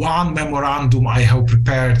one memorandum I have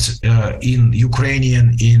prepared in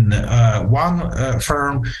Ukrainian in one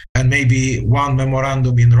firm and maybe one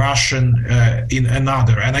memorandum in Russian in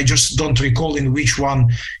another. And I just don't recall in which one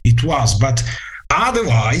it was. But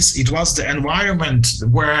otherwise, it was the environment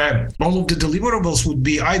where all of the deliverables would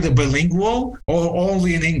be either bilingual or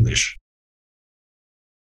only in English.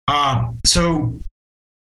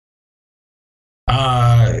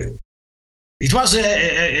 It was an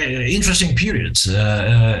interesting period,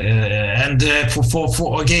 and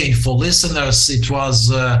for listeners, it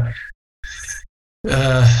was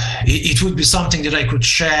it would be something that I could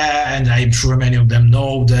share, and I'm sure many of them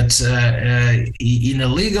know that in a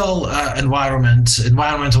legal environment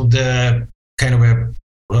of the kind of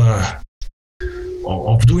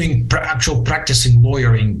doing actual practicing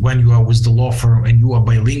lawyering when you are with the law firm and you are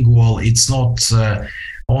bilingual, it's not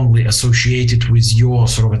only associated with your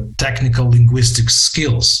sort of technical linguistic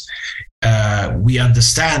skills. We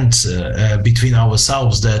understand between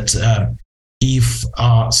ourselves that if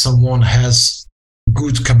someone has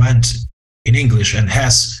good command in English and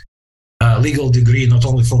has a legal degree not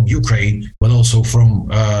only from Ukraine but also from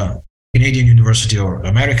Canadian University or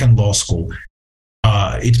American law school,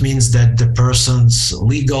 it means that the person's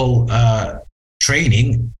legal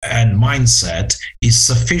training and mindset is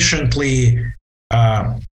sufficiently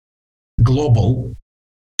global,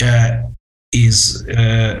 is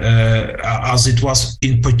as it was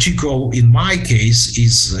in particular in my case,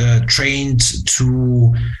 is trained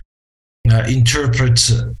to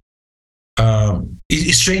interpret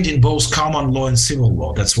is trained in both common law and civil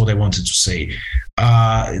law. That's what I wanted to say.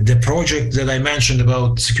 The project that I mentioned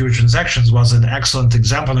about secure transactions was an excellent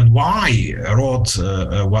example, and why Rhodes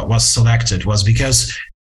was selected was because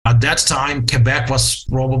at that time, Quebec was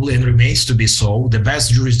probably, and remains to be so, the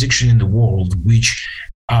best jurisdiction in the world, which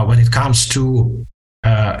when it comes to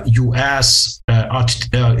US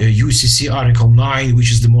UCC Article 9, which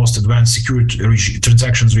is the most advanced secure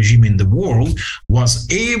transactions regime in the world, was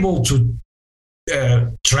able to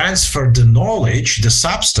transfer the knowledge, the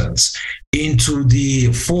substance, into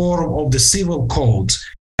the form of the civil code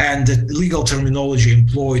and the legal terminology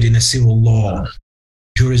employed in a civil law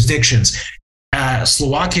jurisdictions.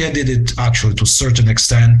 Slovakia did it actually to a certain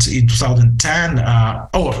extent in 2010,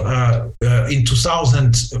 in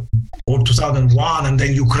 2000 or 2001, and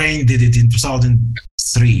then Ukraine did it in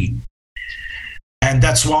 2003. And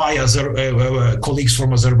that's why colleagues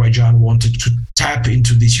from Azerbaijan wanted to tap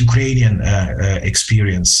into this Ukrainian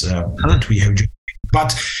experience that we have.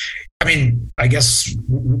 But I mean, I guess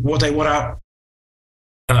what I want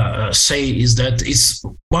to say is that it's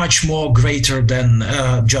much more greater than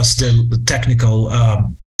just the technical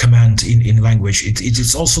command in language.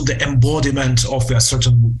 It's also the embodiment of a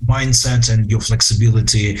certain mindset and your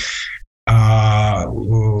flexibility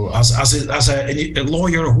as a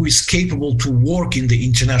lawyer who is capable to work in the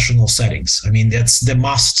international settings. I mean, that's the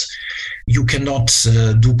must. You cannot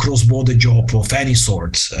do cross-border job of any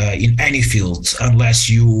sort in any field unless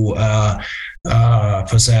you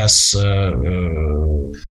possess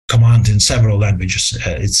command in several languages.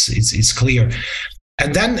 It's clear.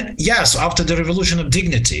 And then, yes, after the Revolution of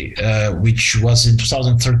Dignity, which was in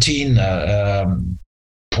 2013,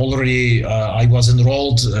 already I was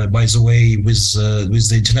enrolled, by the way, with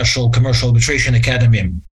the International Commercial Arbitration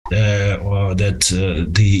Academy that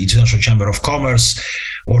the International Chamber of Commerce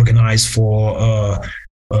organized for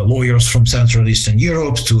lawyers from Central and Eastern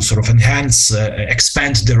Europe to sort of enhance,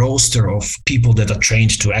 expand the roster of people that are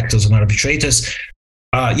trained to act as arbitrators.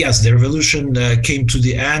 Yes, the revolution came to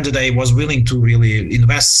the end, and I was willing to really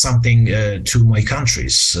invest something to my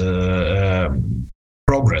country's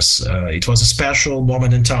progress. It was a special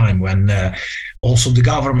moment in time when also the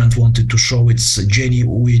government wanted to show its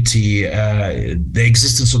genuity, the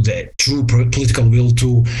existence of the true political will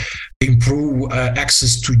to improve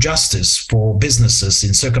access to justice for businesses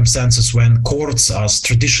in circumstances when courts as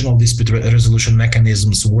traditional dispute resolution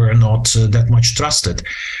mechanisms were not that much trusted.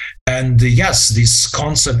 And yes, this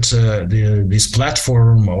concept, this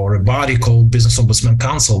platform or a body called Business Ombudsman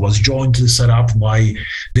Council was jointly set up by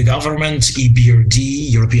the government,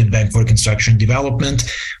 EBRD, European Bank for Reconstruction and Development,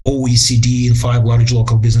 OECD, and 5 large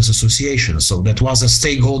local business associations. So that was a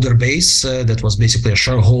stakeholder base that was basically a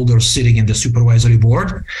shareholder sitting in the supervisory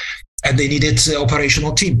board, and they needed an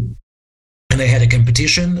operational team. And they had a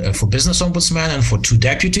competition for business ombudsman and for 2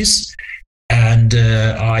 deputies. And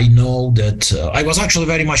I know that I was actually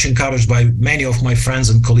very much encouraged by many of my friends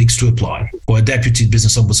and colleagues to apply for a deputy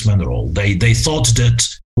business ombudsman role. They thought that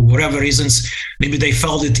for whatever reasons, maybe they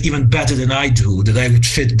felt it even better than I do, that I would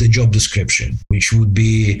fit the job description, which would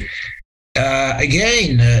be,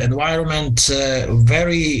 again, environment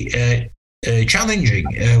very challenging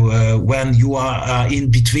when you are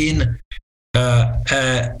in between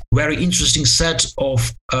a very interesting set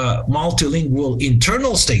of multilingual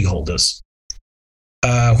internal stakeholders,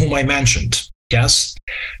 whom I mentioned, yes,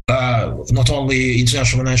 not only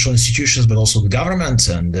international financial institutions, but also the government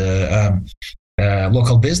and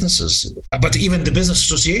local businesses. But even the business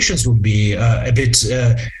associations would be a bit,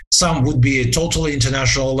 some would be totally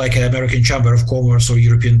international, like American Chamber of Commerce or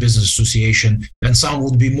European Business Association, and some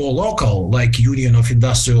would be more local, like Union of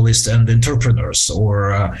Industrialists and Entrepreneurs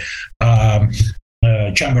or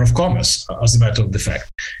Chamber of Commerce, as a matter of the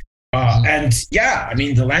fact. And yeah, I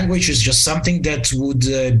mean, the language is just something that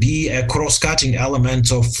would be a cross-cutting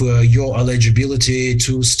element of your eligibility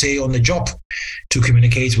to stay on the job, to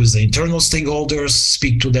communicate with the internal stakeholders,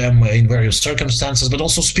 speak to them in various circumstances, but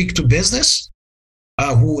also speak to business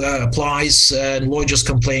who applies and lodges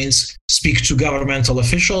complaints, speak to governmental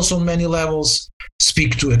officials on many levels,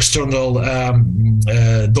 speak to external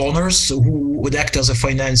donors who would act as a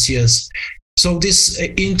financiers. So this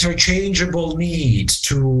interchangeable need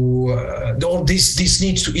to, or this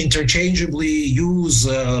need to interchangeably use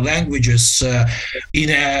languages in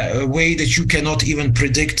a way that you cannot even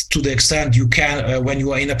predict to the extent you can when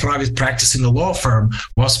you are in a private practice in a law firm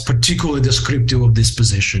was particularly descriptive of this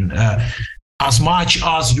position. As much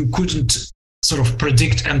as you couldn't sort of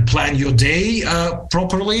predict and plan your day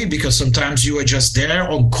properly, because sometimes you are just there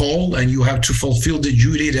on call and you have to fulfill the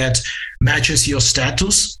duty that matches your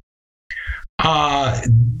status.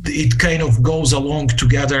 it kind of goes along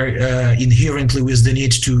together inherently with the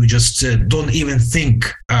need to just don't even think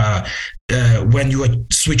when you are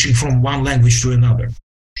switching from one language to another.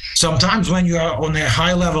 Sometimes when you are on a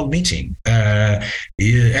high-level meeting and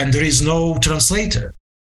there is no translator,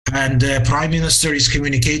 and the prime minister is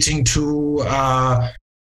communicating to a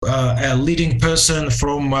leading person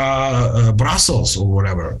from Brussels or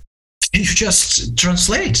whatever, you just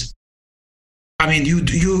translate. I mean, you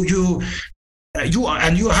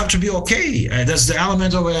have to be okay. That's the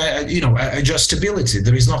element of adjustability.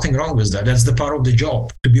 There is nothing wrong with that. That's the part of the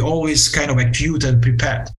job, to be always kind of acute and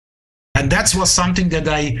prepared. And that was something that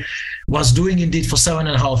I was doing indeed for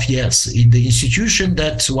 7.5 years in the institution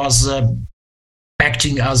that was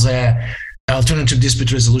acting as a alternative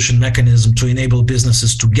dispute resolution mechanism to enable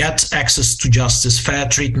businesses to get access to justice, fair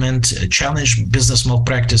treatment, challenge business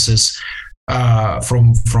malpractices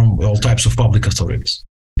from all types of public authorities.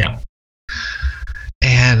 Yeah.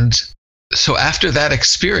 And so after that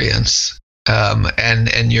experience,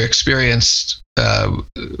 and your experience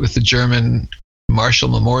with the German Marshall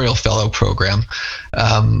Memorial Fellow Program,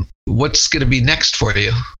 what's going to be next for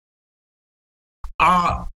you?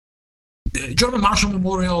 German Marshall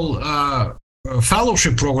Memorial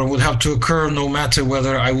Fellowship Program would have to occur no matter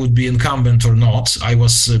whether I would be incumbent or not. I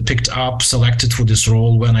was picked up, selected for this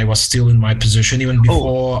role when I was still in my position, even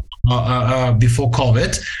before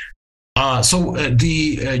COVID. So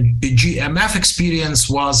the GMF experience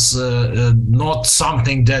was not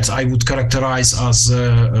something that I would characterize as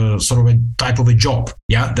sort of a type of a job.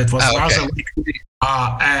 Yeah, that was rather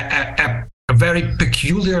a very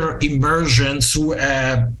peculiar immersion through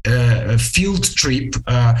a field trip.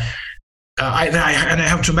 And I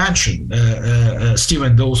have to mention,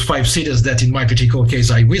 Stephen, those 5 cities that in my particular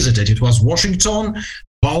case I visited. It was Washington,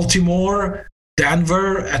 Baltimore,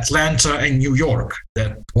 Denver, Atlanta, and New York.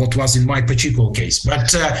 That what was in my particular case. But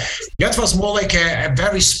that was more like a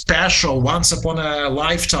very special, once upon a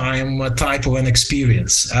lifetime type of an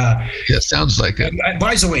experience. Yeah, sounds like it. And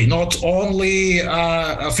by the way, not only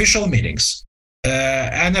official meetings,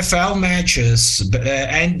 NFL matches,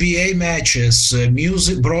 NBA matches,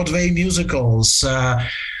 Broadway musicals,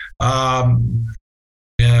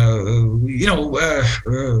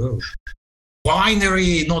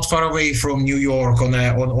 winery not far away from New York on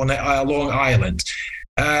a Long Island.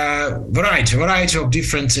 Variety of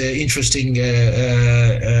different interesting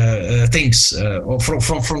things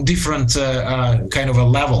from different kind of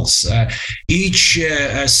levels. Each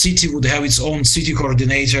city would have its own city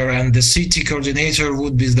coordinator, and the city coordinator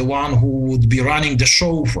would be the one who would be running the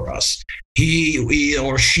show for us. He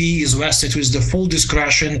or she is vested with the full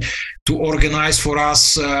discretion to organize for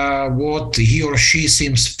us what he or she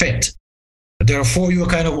seems fit. Therefore, you are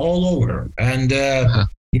kind of all over, and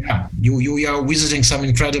yeah, you are visiting some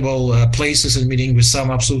incredible places and meeting with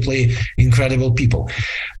some absolutely incredible people.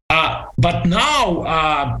 But now,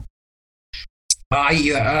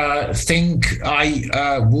 I think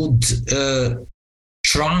I would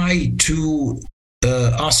try to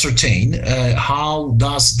ascertain how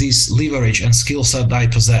does this leverage and skill set I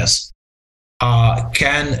possess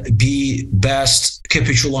can be best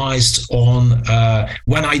capitalized on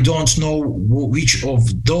when I don't know which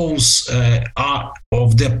of those are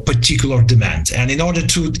of the particular demand. And in order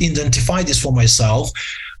to identify this for myself,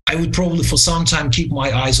 I would probably for some time keep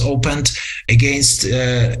my eyes opened against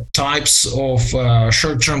types of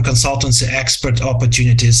short-term consultancy expert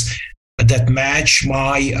opportunities that match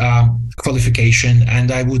my qualification,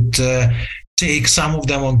 and I would take some of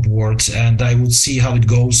them on board, and I would see how it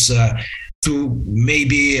goes to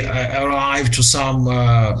maybe arrive to some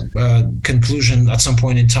conclusion at some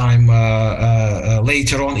point in time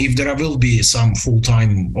later on, if there will be some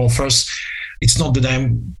full-time offers. It's not that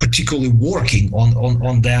I'm particularly working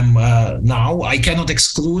on them now. I cannot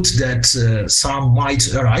exclude that some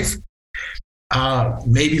might arrive,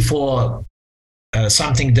 maybe for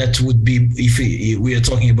something that would be, if we are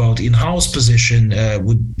talking about in-house position,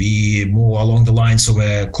 would be more along the lines of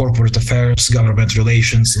a corporate affairs, government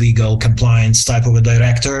relations, legal compliance type of a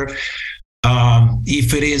director.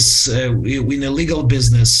 If it is in a legal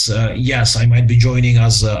business, yes, I might be joining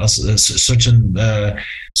as a certain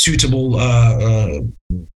suitable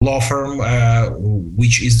law firm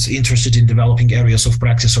which is interested in developing areas of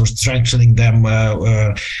practice or strengthening them,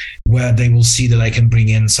 where they will see that I can bring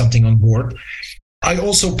in something on board. I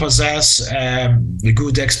also possess the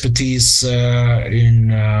good expertise in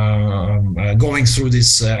going through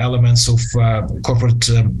these elements of corporate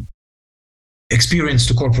experience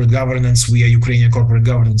to corporate governance via Ukrainian Corporate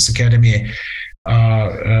Governance Academy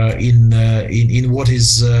in what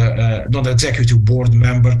is not executive board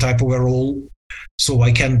member type of a role. So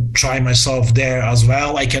I can try myself there as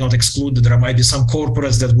well. I cannot exclude that there might be some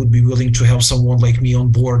corporates that would be willing to have someone like me on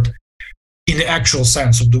board, in the actual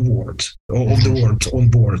sense of the word, on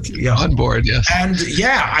board. Yeah. On board, yes. And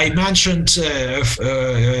yeah, I mentioned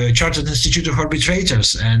Chartered Institute of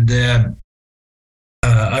Arbitrators and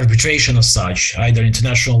arbitration as such, either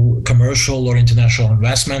international commercial or international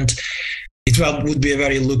investment. It would be a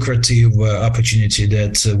very lucrative opportunity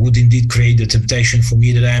that would indeed create the temptation for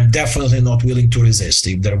me that I am definitely not willing to resist.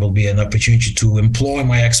 If there will be an opportunity to employ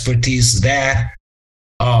my expertise there,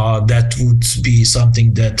 that would be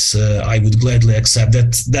something that I would gladly accept.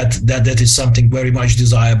 That is something very much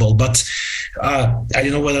desirable. But I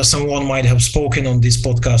don't know whether someone might have spoken on this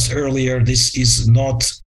podcast earlier. This is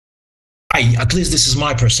not, at least this is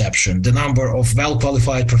my perception. The number of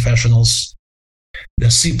well-qualified professionals,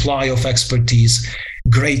 the supply of expertise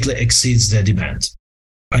greatly exceeds the demand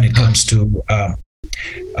when it comes to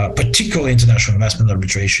particularly international investment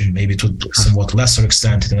arbitration, maybe to a somewhat lesser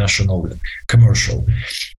extent international commercial.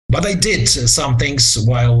 But I did some things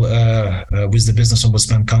while with the Business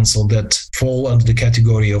Ombudsman Council that fall under the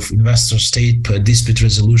category of investor-state dispute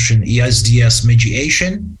resolution, ISDS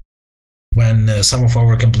mediation, when some of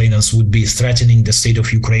our complainants would be threatening the state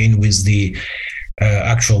of Ukraine with the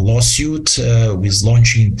actual lawsuit, with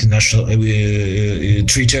launching international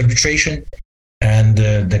treaty arbitration, and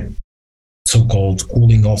the so-called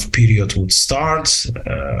cooling off period would start,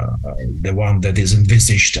 the one that is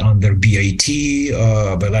envisaged under BIT,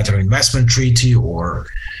 bilateral investment treaty, or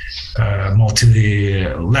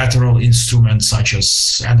multilateral instruments such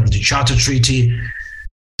as Energy Charter Treaty.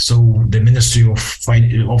 So the Ministry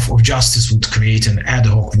of Justice would create an ad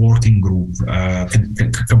hoc working group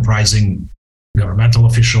comprising governmental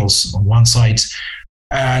officials on one side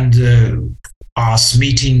and us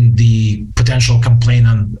meeting the potential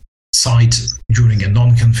complainant side during a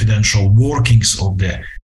non-confidential workings of the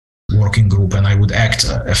working group, and I would act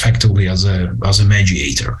effectively as a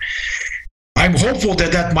mediator. I'm hopeful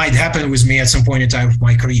that might happen with me at some point in time of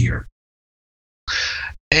my career.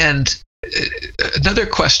 And another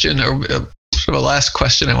question, or sort of a last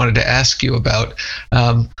question I wanted to ask you about.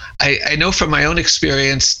 I know from my own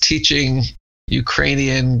experience teaching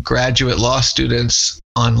Ukrainian graduate law students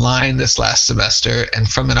online this last semester, and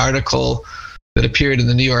from an article that appeared in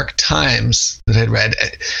the New York Times that I'd read,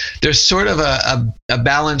 there's sort of a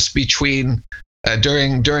balance between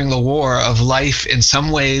during the war of life in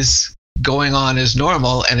some ways going on as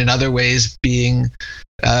normal and in other ways being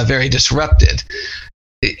very disrupted.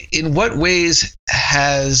 In what ways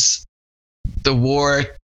has the war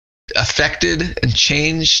affected and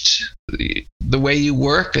changed the way you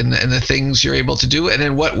work and the things you're able to do? And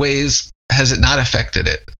in what ways has it not affected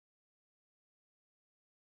it?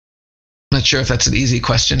 I'm not sure if that's an easy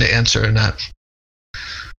question to answer or not.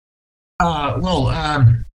 I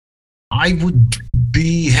would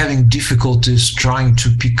be having difficulties trying to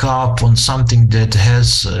pick up on something that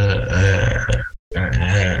has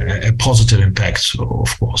a positive impact,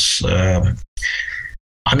 of course.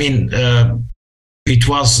 It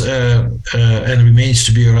was and remains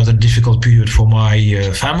to be a rather difficult period for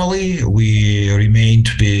my family. We remain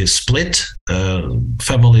to be split.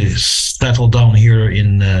 Family settled down here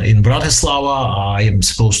in Bratislava. I am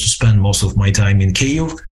supposed to spend most of my time in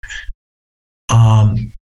Kyiv.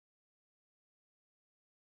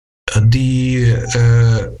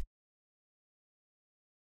 The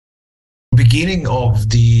beginning of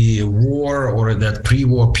the war, or that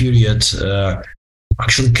pre-war period,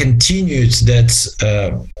 actually continued that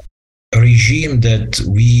regime that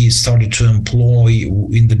we started to employ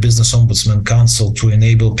in the Business Ombudsman Council to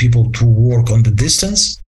enable people to work on the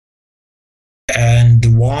distance.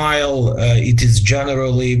 And while it is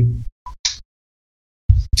generally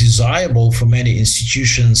desirable for many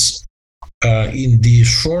institutions in the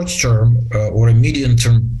short term or a medium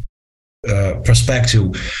term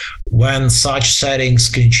perspective, when such settings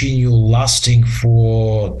continue lasting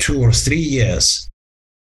for 2 or 3 years,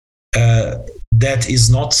 that is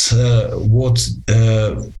not what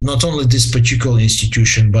not only this particular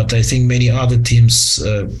institution, but I think many other teams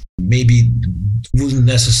maybe wouldn't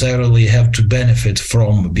necessarily have to benefit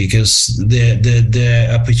from, because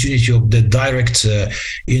the opportunity of the direct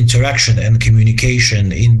interaction and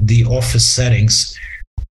communication in the office settings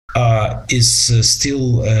is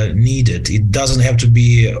still needed. It doesn't have to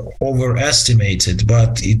be overestimated,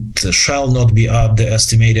 but it shall not be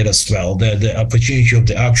underestimated as well. The opportunity of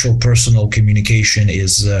the actual personal communication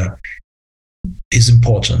is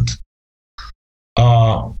important.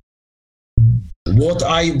 What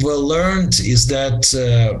I've learned is that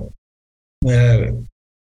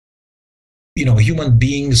human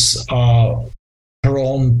beings are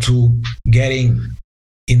prone to getting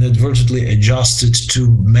inadvertently adjusted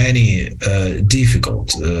to many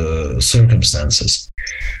difficult circumstances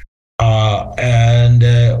and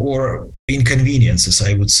or inconveniences,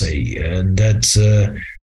 I would say, and that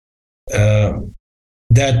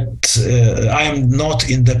I am not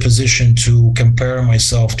in the position to compare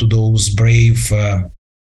myself to those brave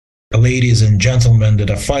ladies and gentlemen that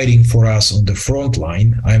are fighting for us on the front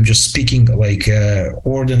line. I'm just speaking like an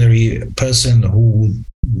ordinary person who would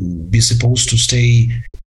be supposed to stay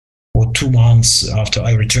for 2 months after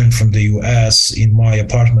I returned from the US in my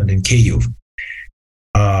apartment in Kyiv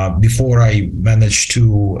before I managed to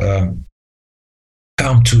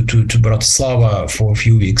come to Bratislava for a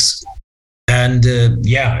few weeks. And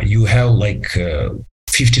you have like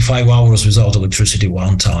 55 hours without electricity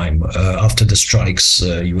one time after the strikes.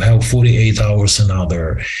 You have 48 hours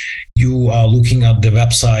another. You are looking at the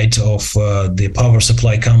website of the power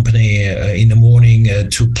supply company in the morning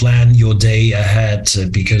to plan your day ahead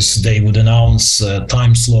because they would announce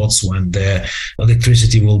time slots when the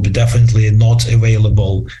electricity will be definitely not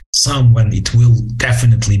available, some when it will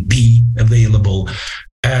definitely be available,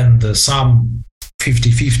 and some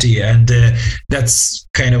 50-50. And that's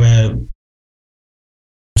kind of a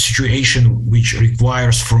situation which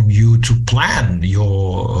requires from you to plan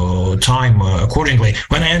your time accordingly.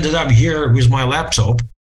 When I ended up here with my laptop,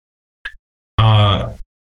 I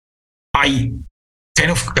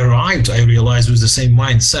kind of arrived, I realized, with the same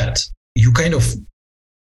mindset. You kind of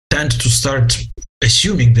tend to start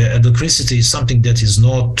assuming that electricity is something that is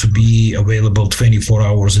not to be available 24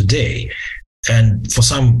 hours a day. And for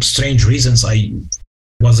some strange reasons, I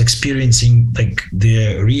was experiencing like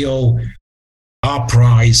the real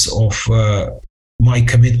uprise of my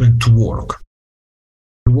commitment to work,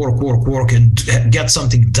 and get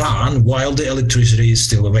something done while the electricity is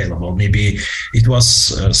still available. Maybe it was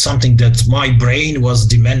something that my brain was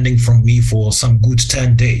demanding from me for some good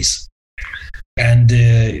 10 days. And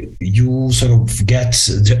you sort of get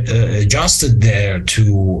adjusted there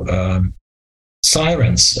to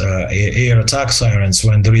sirens, air attack sirens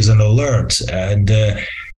when there is an alert, and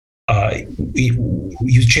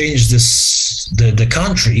you change the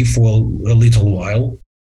country for a little while,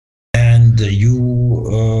 and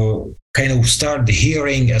you kind of start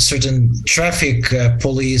hearing a certain traffic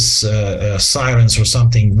police sirens or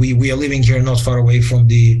something. We are living here not far away from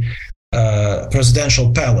the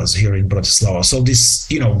presidential palace here in Bratislava. So this,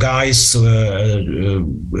 guys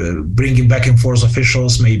bringing back and forth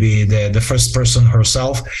officials, maybe the first person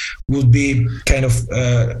herself would be kind of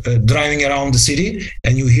driving around the city,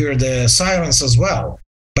 and you hear the sirens as well.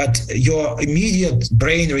 But your immediate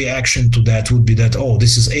brain reaction to that would be that, oh,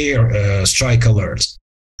 this is air strike alert.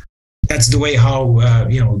 That's the way how,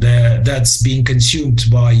 that's being consumed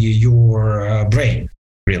by your brain,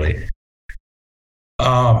 really.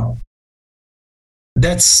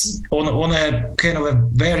 That's on a kind of a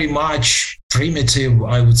very much primitive,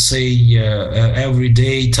 I would say,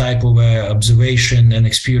 everyday type of observation and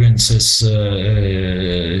experiences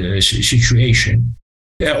situation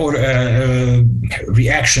or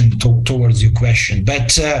reaction towards your question.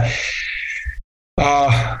 But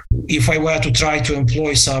if I were to try to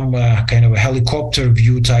employ some kind of a helicopter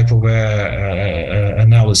view type of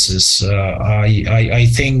analysis, I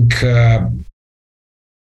think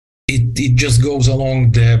it just goes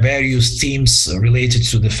along the various themes related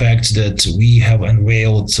to the fact that we have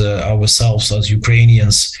unveiled ourselves as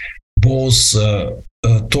Ukrainians, both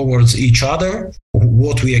towards each other,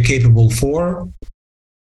 what we are capable for,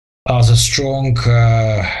 as a strong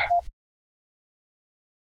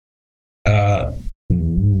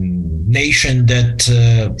nation that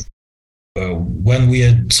when we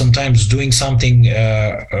are sometimes doing something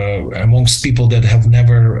amongst people that have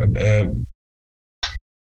never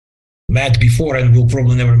met before and will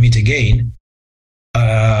probably never meet again,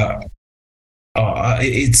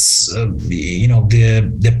 it's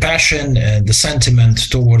the passion and the sentiment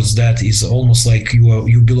towards that is almost like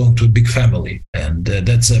you belong to a big family, and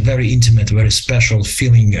that's a very intimate, very special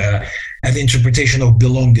feeling and interpretation of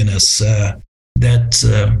belongingness that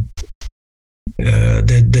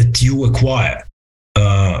you acquire,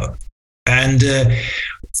 and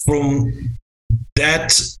from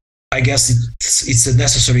that, I guess it's a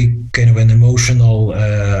necessary kind of an emotional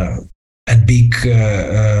and big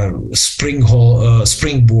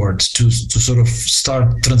springboard to sort of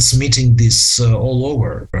start transmitting this all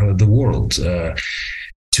over the world.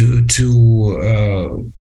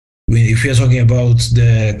 If you're talking about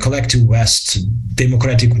the collective West,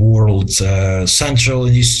 democratic world, Central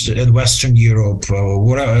and East and Western Europe,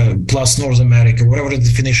 whatever, plus North America, whatever the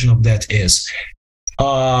definition of that is.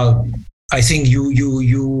 I think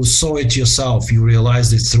you saw it yourself. You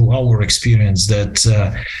realized it through our experience that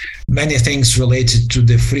many things related to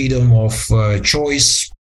the freedom of choice,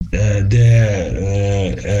 the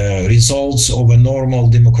results of a normal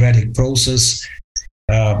democratic process,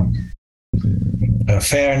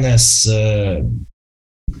 fairness,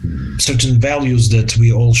 certain values that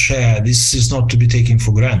we all share. This is not to be taken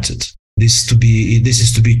for granted. This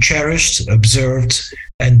is to be cherished, observed,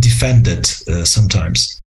 and defended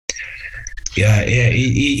sometimes. Yeah,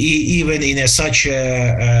 even in such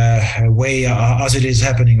a way as it is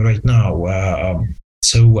happening right now.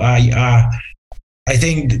 So I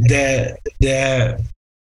think the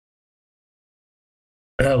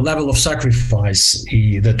level of sacrifice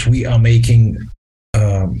that we are making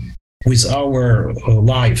with our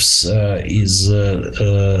lives is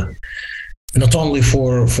not only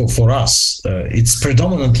for us. It's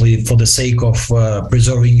predominantly for the sake of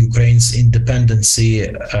preserving Ukraine's independence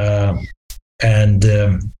and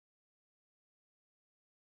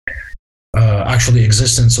actually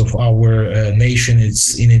existence of our nation.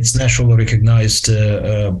 It's in its nationally recognized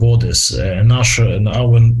borders, and our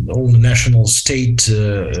own national state,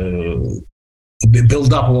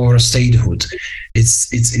 build up our statehood.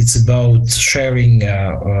 It's about sharing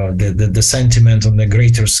the sentiment on a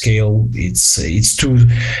greater scale. It's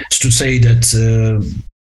to say that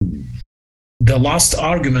the last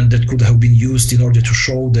argument that could have been used in order to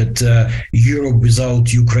show that Europe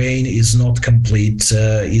without Ukraine is not complete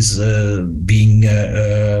has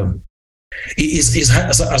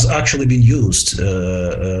actually been used.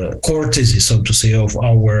 Courtesy, so to say, of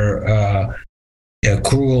our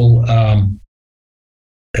cruel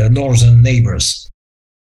northern neighbors,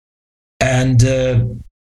 and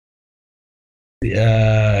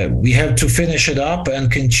we have to finish it up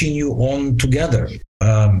and continue on together.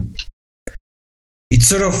 It's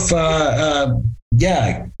sort of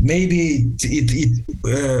maybe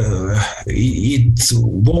it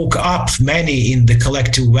woke up many in the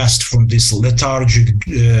collective West from this lethargic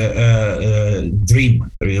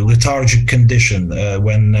lethargic condition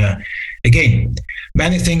when again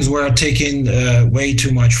many things were taken way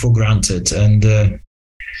too much for granted. And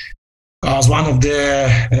as one of the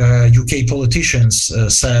UK politicians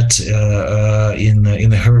said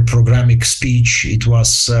in her programmatic speech, it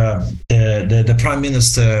was the Prime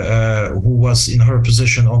Minister who was in her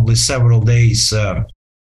position only several days.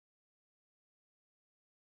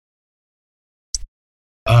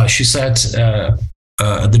 She said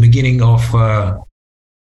at the beginning of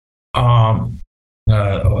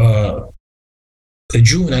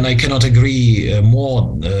June, and I cannot agree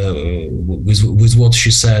more with what she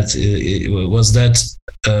said, was that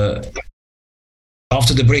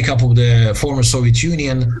after the breakup of the former Soviet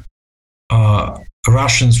Union,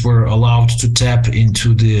 Russians were allowed to tap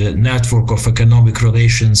into the network of economic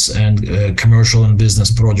relations and commercial and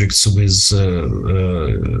business projects with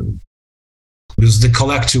the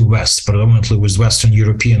collective West, predominantly with Western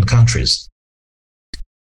European countries.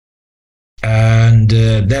 And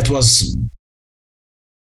that was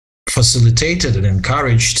facilitated and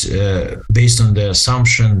encouraged based on the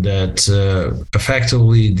assumption that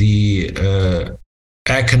effectively the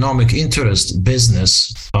economic interest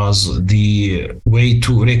business as the way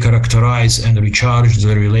to recharacterize and recharge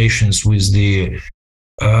the relations with the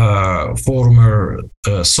former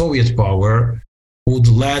Soviet power would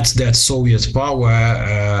let that Soviet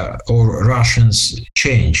power or Russians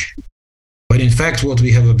change. But in fact, what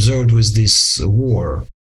we have observed with this war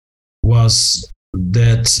was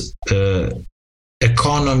that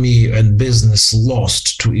economy and business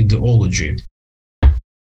lost to ideology.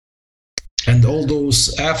 And all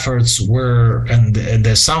those efforts were, and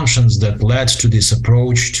the assumptions that led to this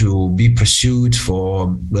approach to be pursued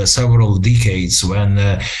for several decades, when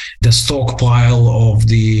the stockpile of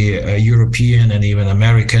the European and even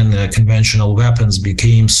American conventional weapons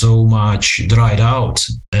became so much dried out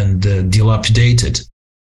and dilapidated,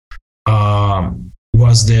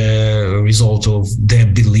 was the result of their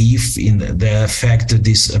belief in the fact that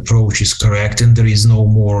this approach is correct and there is no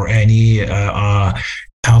more any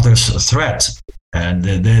other threat, and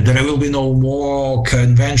there will be no more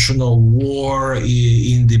conventional war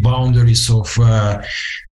in the boundaries of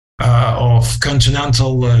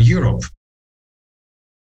continental Europe.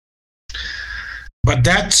 But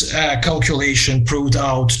that calculation proved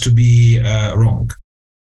out to be wrong.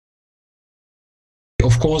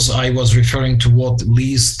 Of course, I was referring to what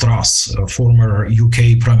Liz Truss, former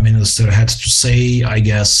UK Prime Minister, had to say, I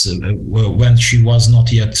guess, when she was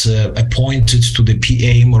not yet appointed to the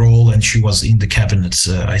PM role and she was in the cabinet,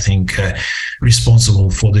 I think, responsible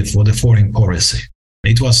for the foreign policy.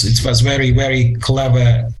 It was very, very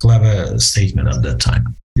clever statement at that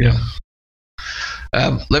time. Yeah.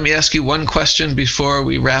 Let me ask you one question before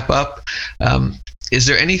we wrap up. Is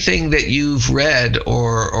there anything that you've read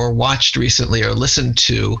or watched recently or listened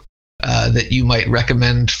to that you might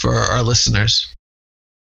recommend for our listeners?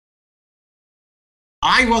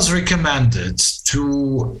 I was recommended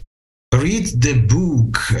to read the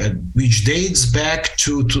book, which dates back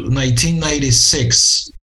to 1996,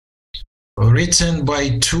 written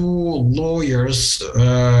by two lawyers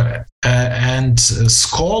and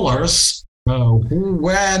scholars who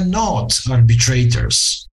were not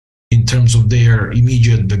arbitrators in terms of their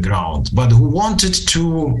immediate background, but who wanted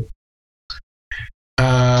to,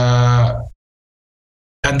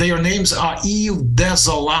 and their names are Yves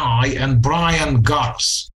Desolay and Brian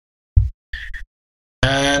Garth.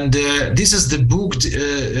 And this is the book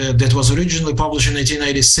that was originally published in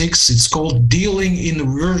 1996. It's called Dealing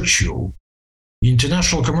in Virtue,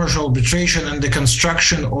 International Commercial Arbitration and the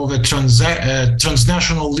Construction of a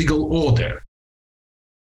Transnational Legal Order.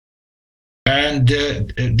 And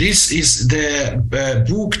this is the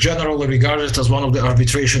book generally regarded as one of the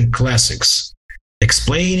arbitration classics,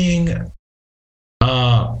 explaining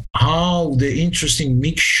how the interesting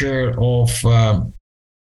mixture of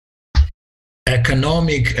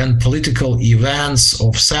economic and political events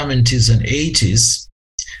of 70s and 80s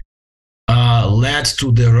led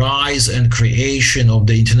to the rise and creation of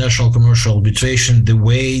the international commercial arbitration the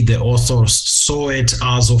way the authors saw it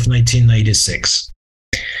as of 1996.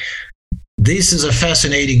 This is a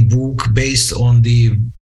fascinating book based on the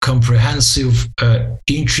comprehensive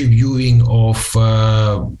interviewing of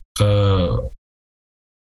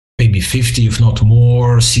maybe 50, if not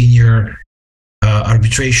more, senior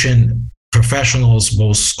arbitration professionals,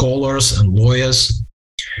 both scholars and lawyers.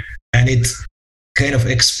 And it kind of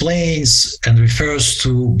explains and refers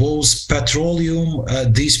to both petroleum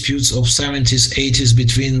disputes of 70s, 80s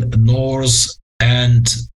between North and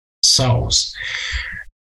South.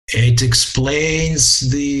 It explains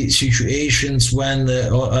the situations when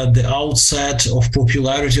at the outset of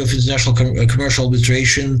popularity of international commercial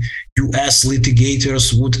arbitration, U.S.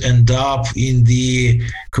 litigators would end up in the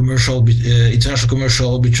international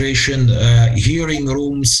commercial arbitration hearing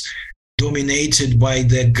rooms dominated by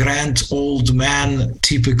the grand old man,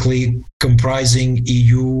 typically comprising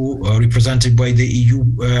EU, represented by the EU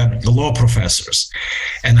law professors,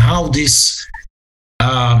 and how this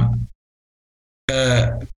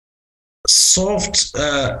soft,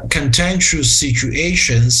 contentious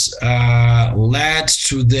situations led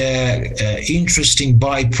to the interesting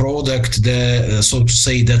byproduct, so to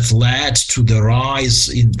say, that led to the rise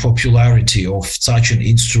in popularity of such an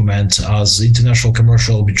instrument as international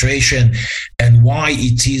commercial arbitration, and why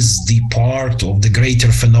it is the part of the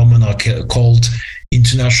greater phenomena called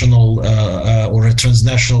international or a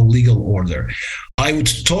transnational legal order. I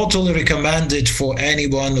would totally recommend it for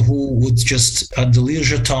anyone who would just at the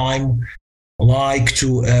leisure time like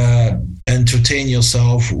to entertain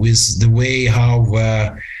yourself with the way how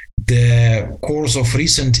the course of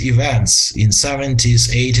recent events in 70s,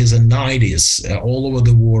 80s, and 90s all over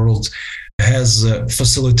the world has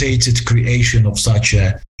facilitated creation of such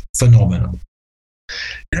a phenomenon.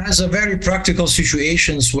 It has a very practical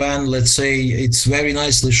situations when, let's say, it's very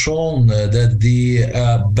nicely shown that the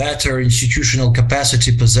better institutional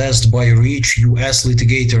capacity possessed by rich U.S.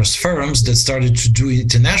 litigators firms that started to do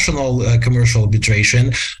international commercial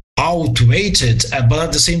arbitration outweighed, but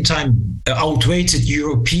at the same time outweighed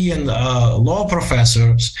European law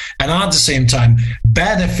professors, and at the same time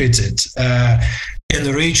benefited,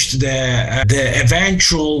 enriched the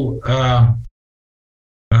eventual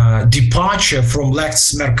departure from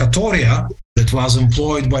lex mercatoria that was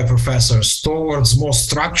employed by professors towards more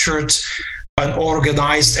structured and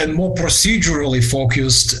organized and more procedurally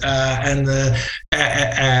focused and a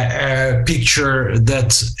picture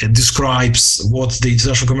that describes what the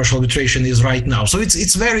international commercial arbitration is right now. So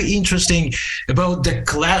it's very interesting about the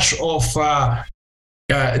clash of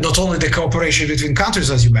not only the cooperation between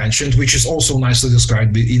countries, as you mentioned, which is also nicely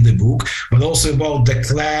described in the book, but also about the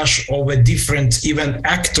clash of a different even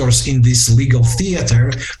actors in this legal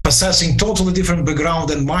theater, possessing totally different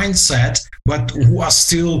background and mindset, but who are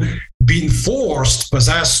still being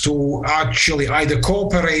possessed to actually either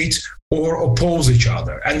cooperate or oppose each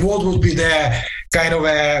other. And what would be the kind of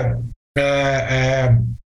a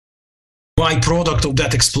byproduct of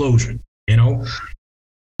that explosion, you know?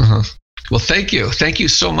 Uh-huh. Well, thank you. Thank you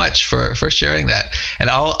so much for sharing that. And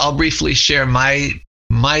I'll briefly share my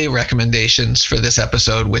recommendations for this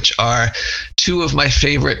episode, which are two of my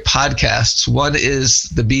favorite podcasts. One is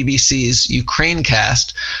the BBC's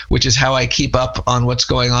Ukrainecast, which is how I keep up on what's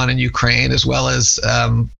going on in Ukraine, as well as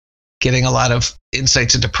getting a lot of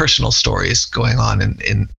insights into personal stories going on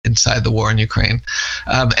inside the war in Ukraine.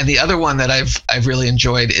 And the other one that I've really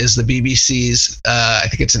enjoyed is the BBC's, I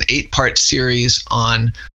think it's an 8-part series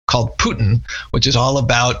called Putin, which is all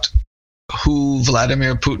about who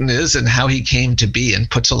Vladimir Putin is and how he came to be, and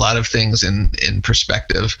puts a lot of things in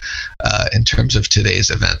perspective in terms of today's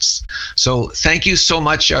events. So thank you so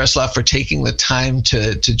much, Yaroslav, for taking the time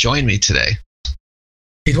to join me today.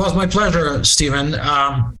 It was my pleasure, Stephen.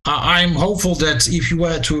 I'm hopeful that if you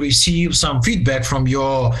were to receive some feedback from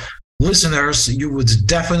your listeners, you would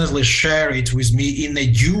definitely share it with me in a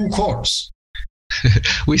due course.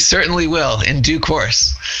 We certainly will, in due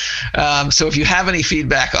course. So if you have any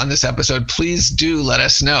feedback on this episode, please do let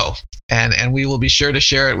us know. And we will be sure to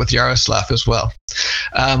share it with Yaroslav as well.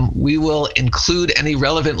 We will include any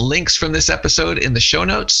relevant links from this episode in the show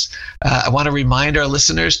notes. I want to remind our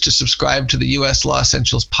listeners to subscribe to the U.S. Law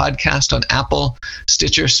Essentials podcast on Apple,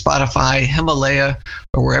 Stitcher, Spotify, Himalaya,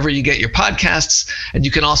 or wherever you get your podcasts. And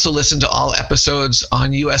you can also listen to all episodes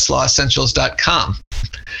on uslawessentials.com.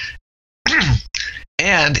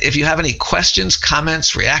 And if you have any questions,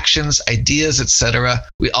 comments, reactions, ideas, etc.,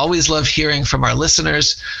 we always love hearing from our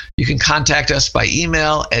listeners. You can contact us by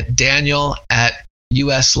email at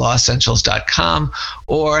daniel@uslawessentials.com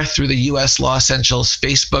or through the US Law Essentials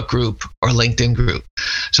Facebook group or LinkedIn group.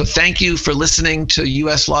 So thank you for listening to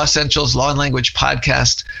US Law Essentials Law and Language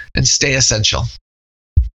podcast, and stay essential.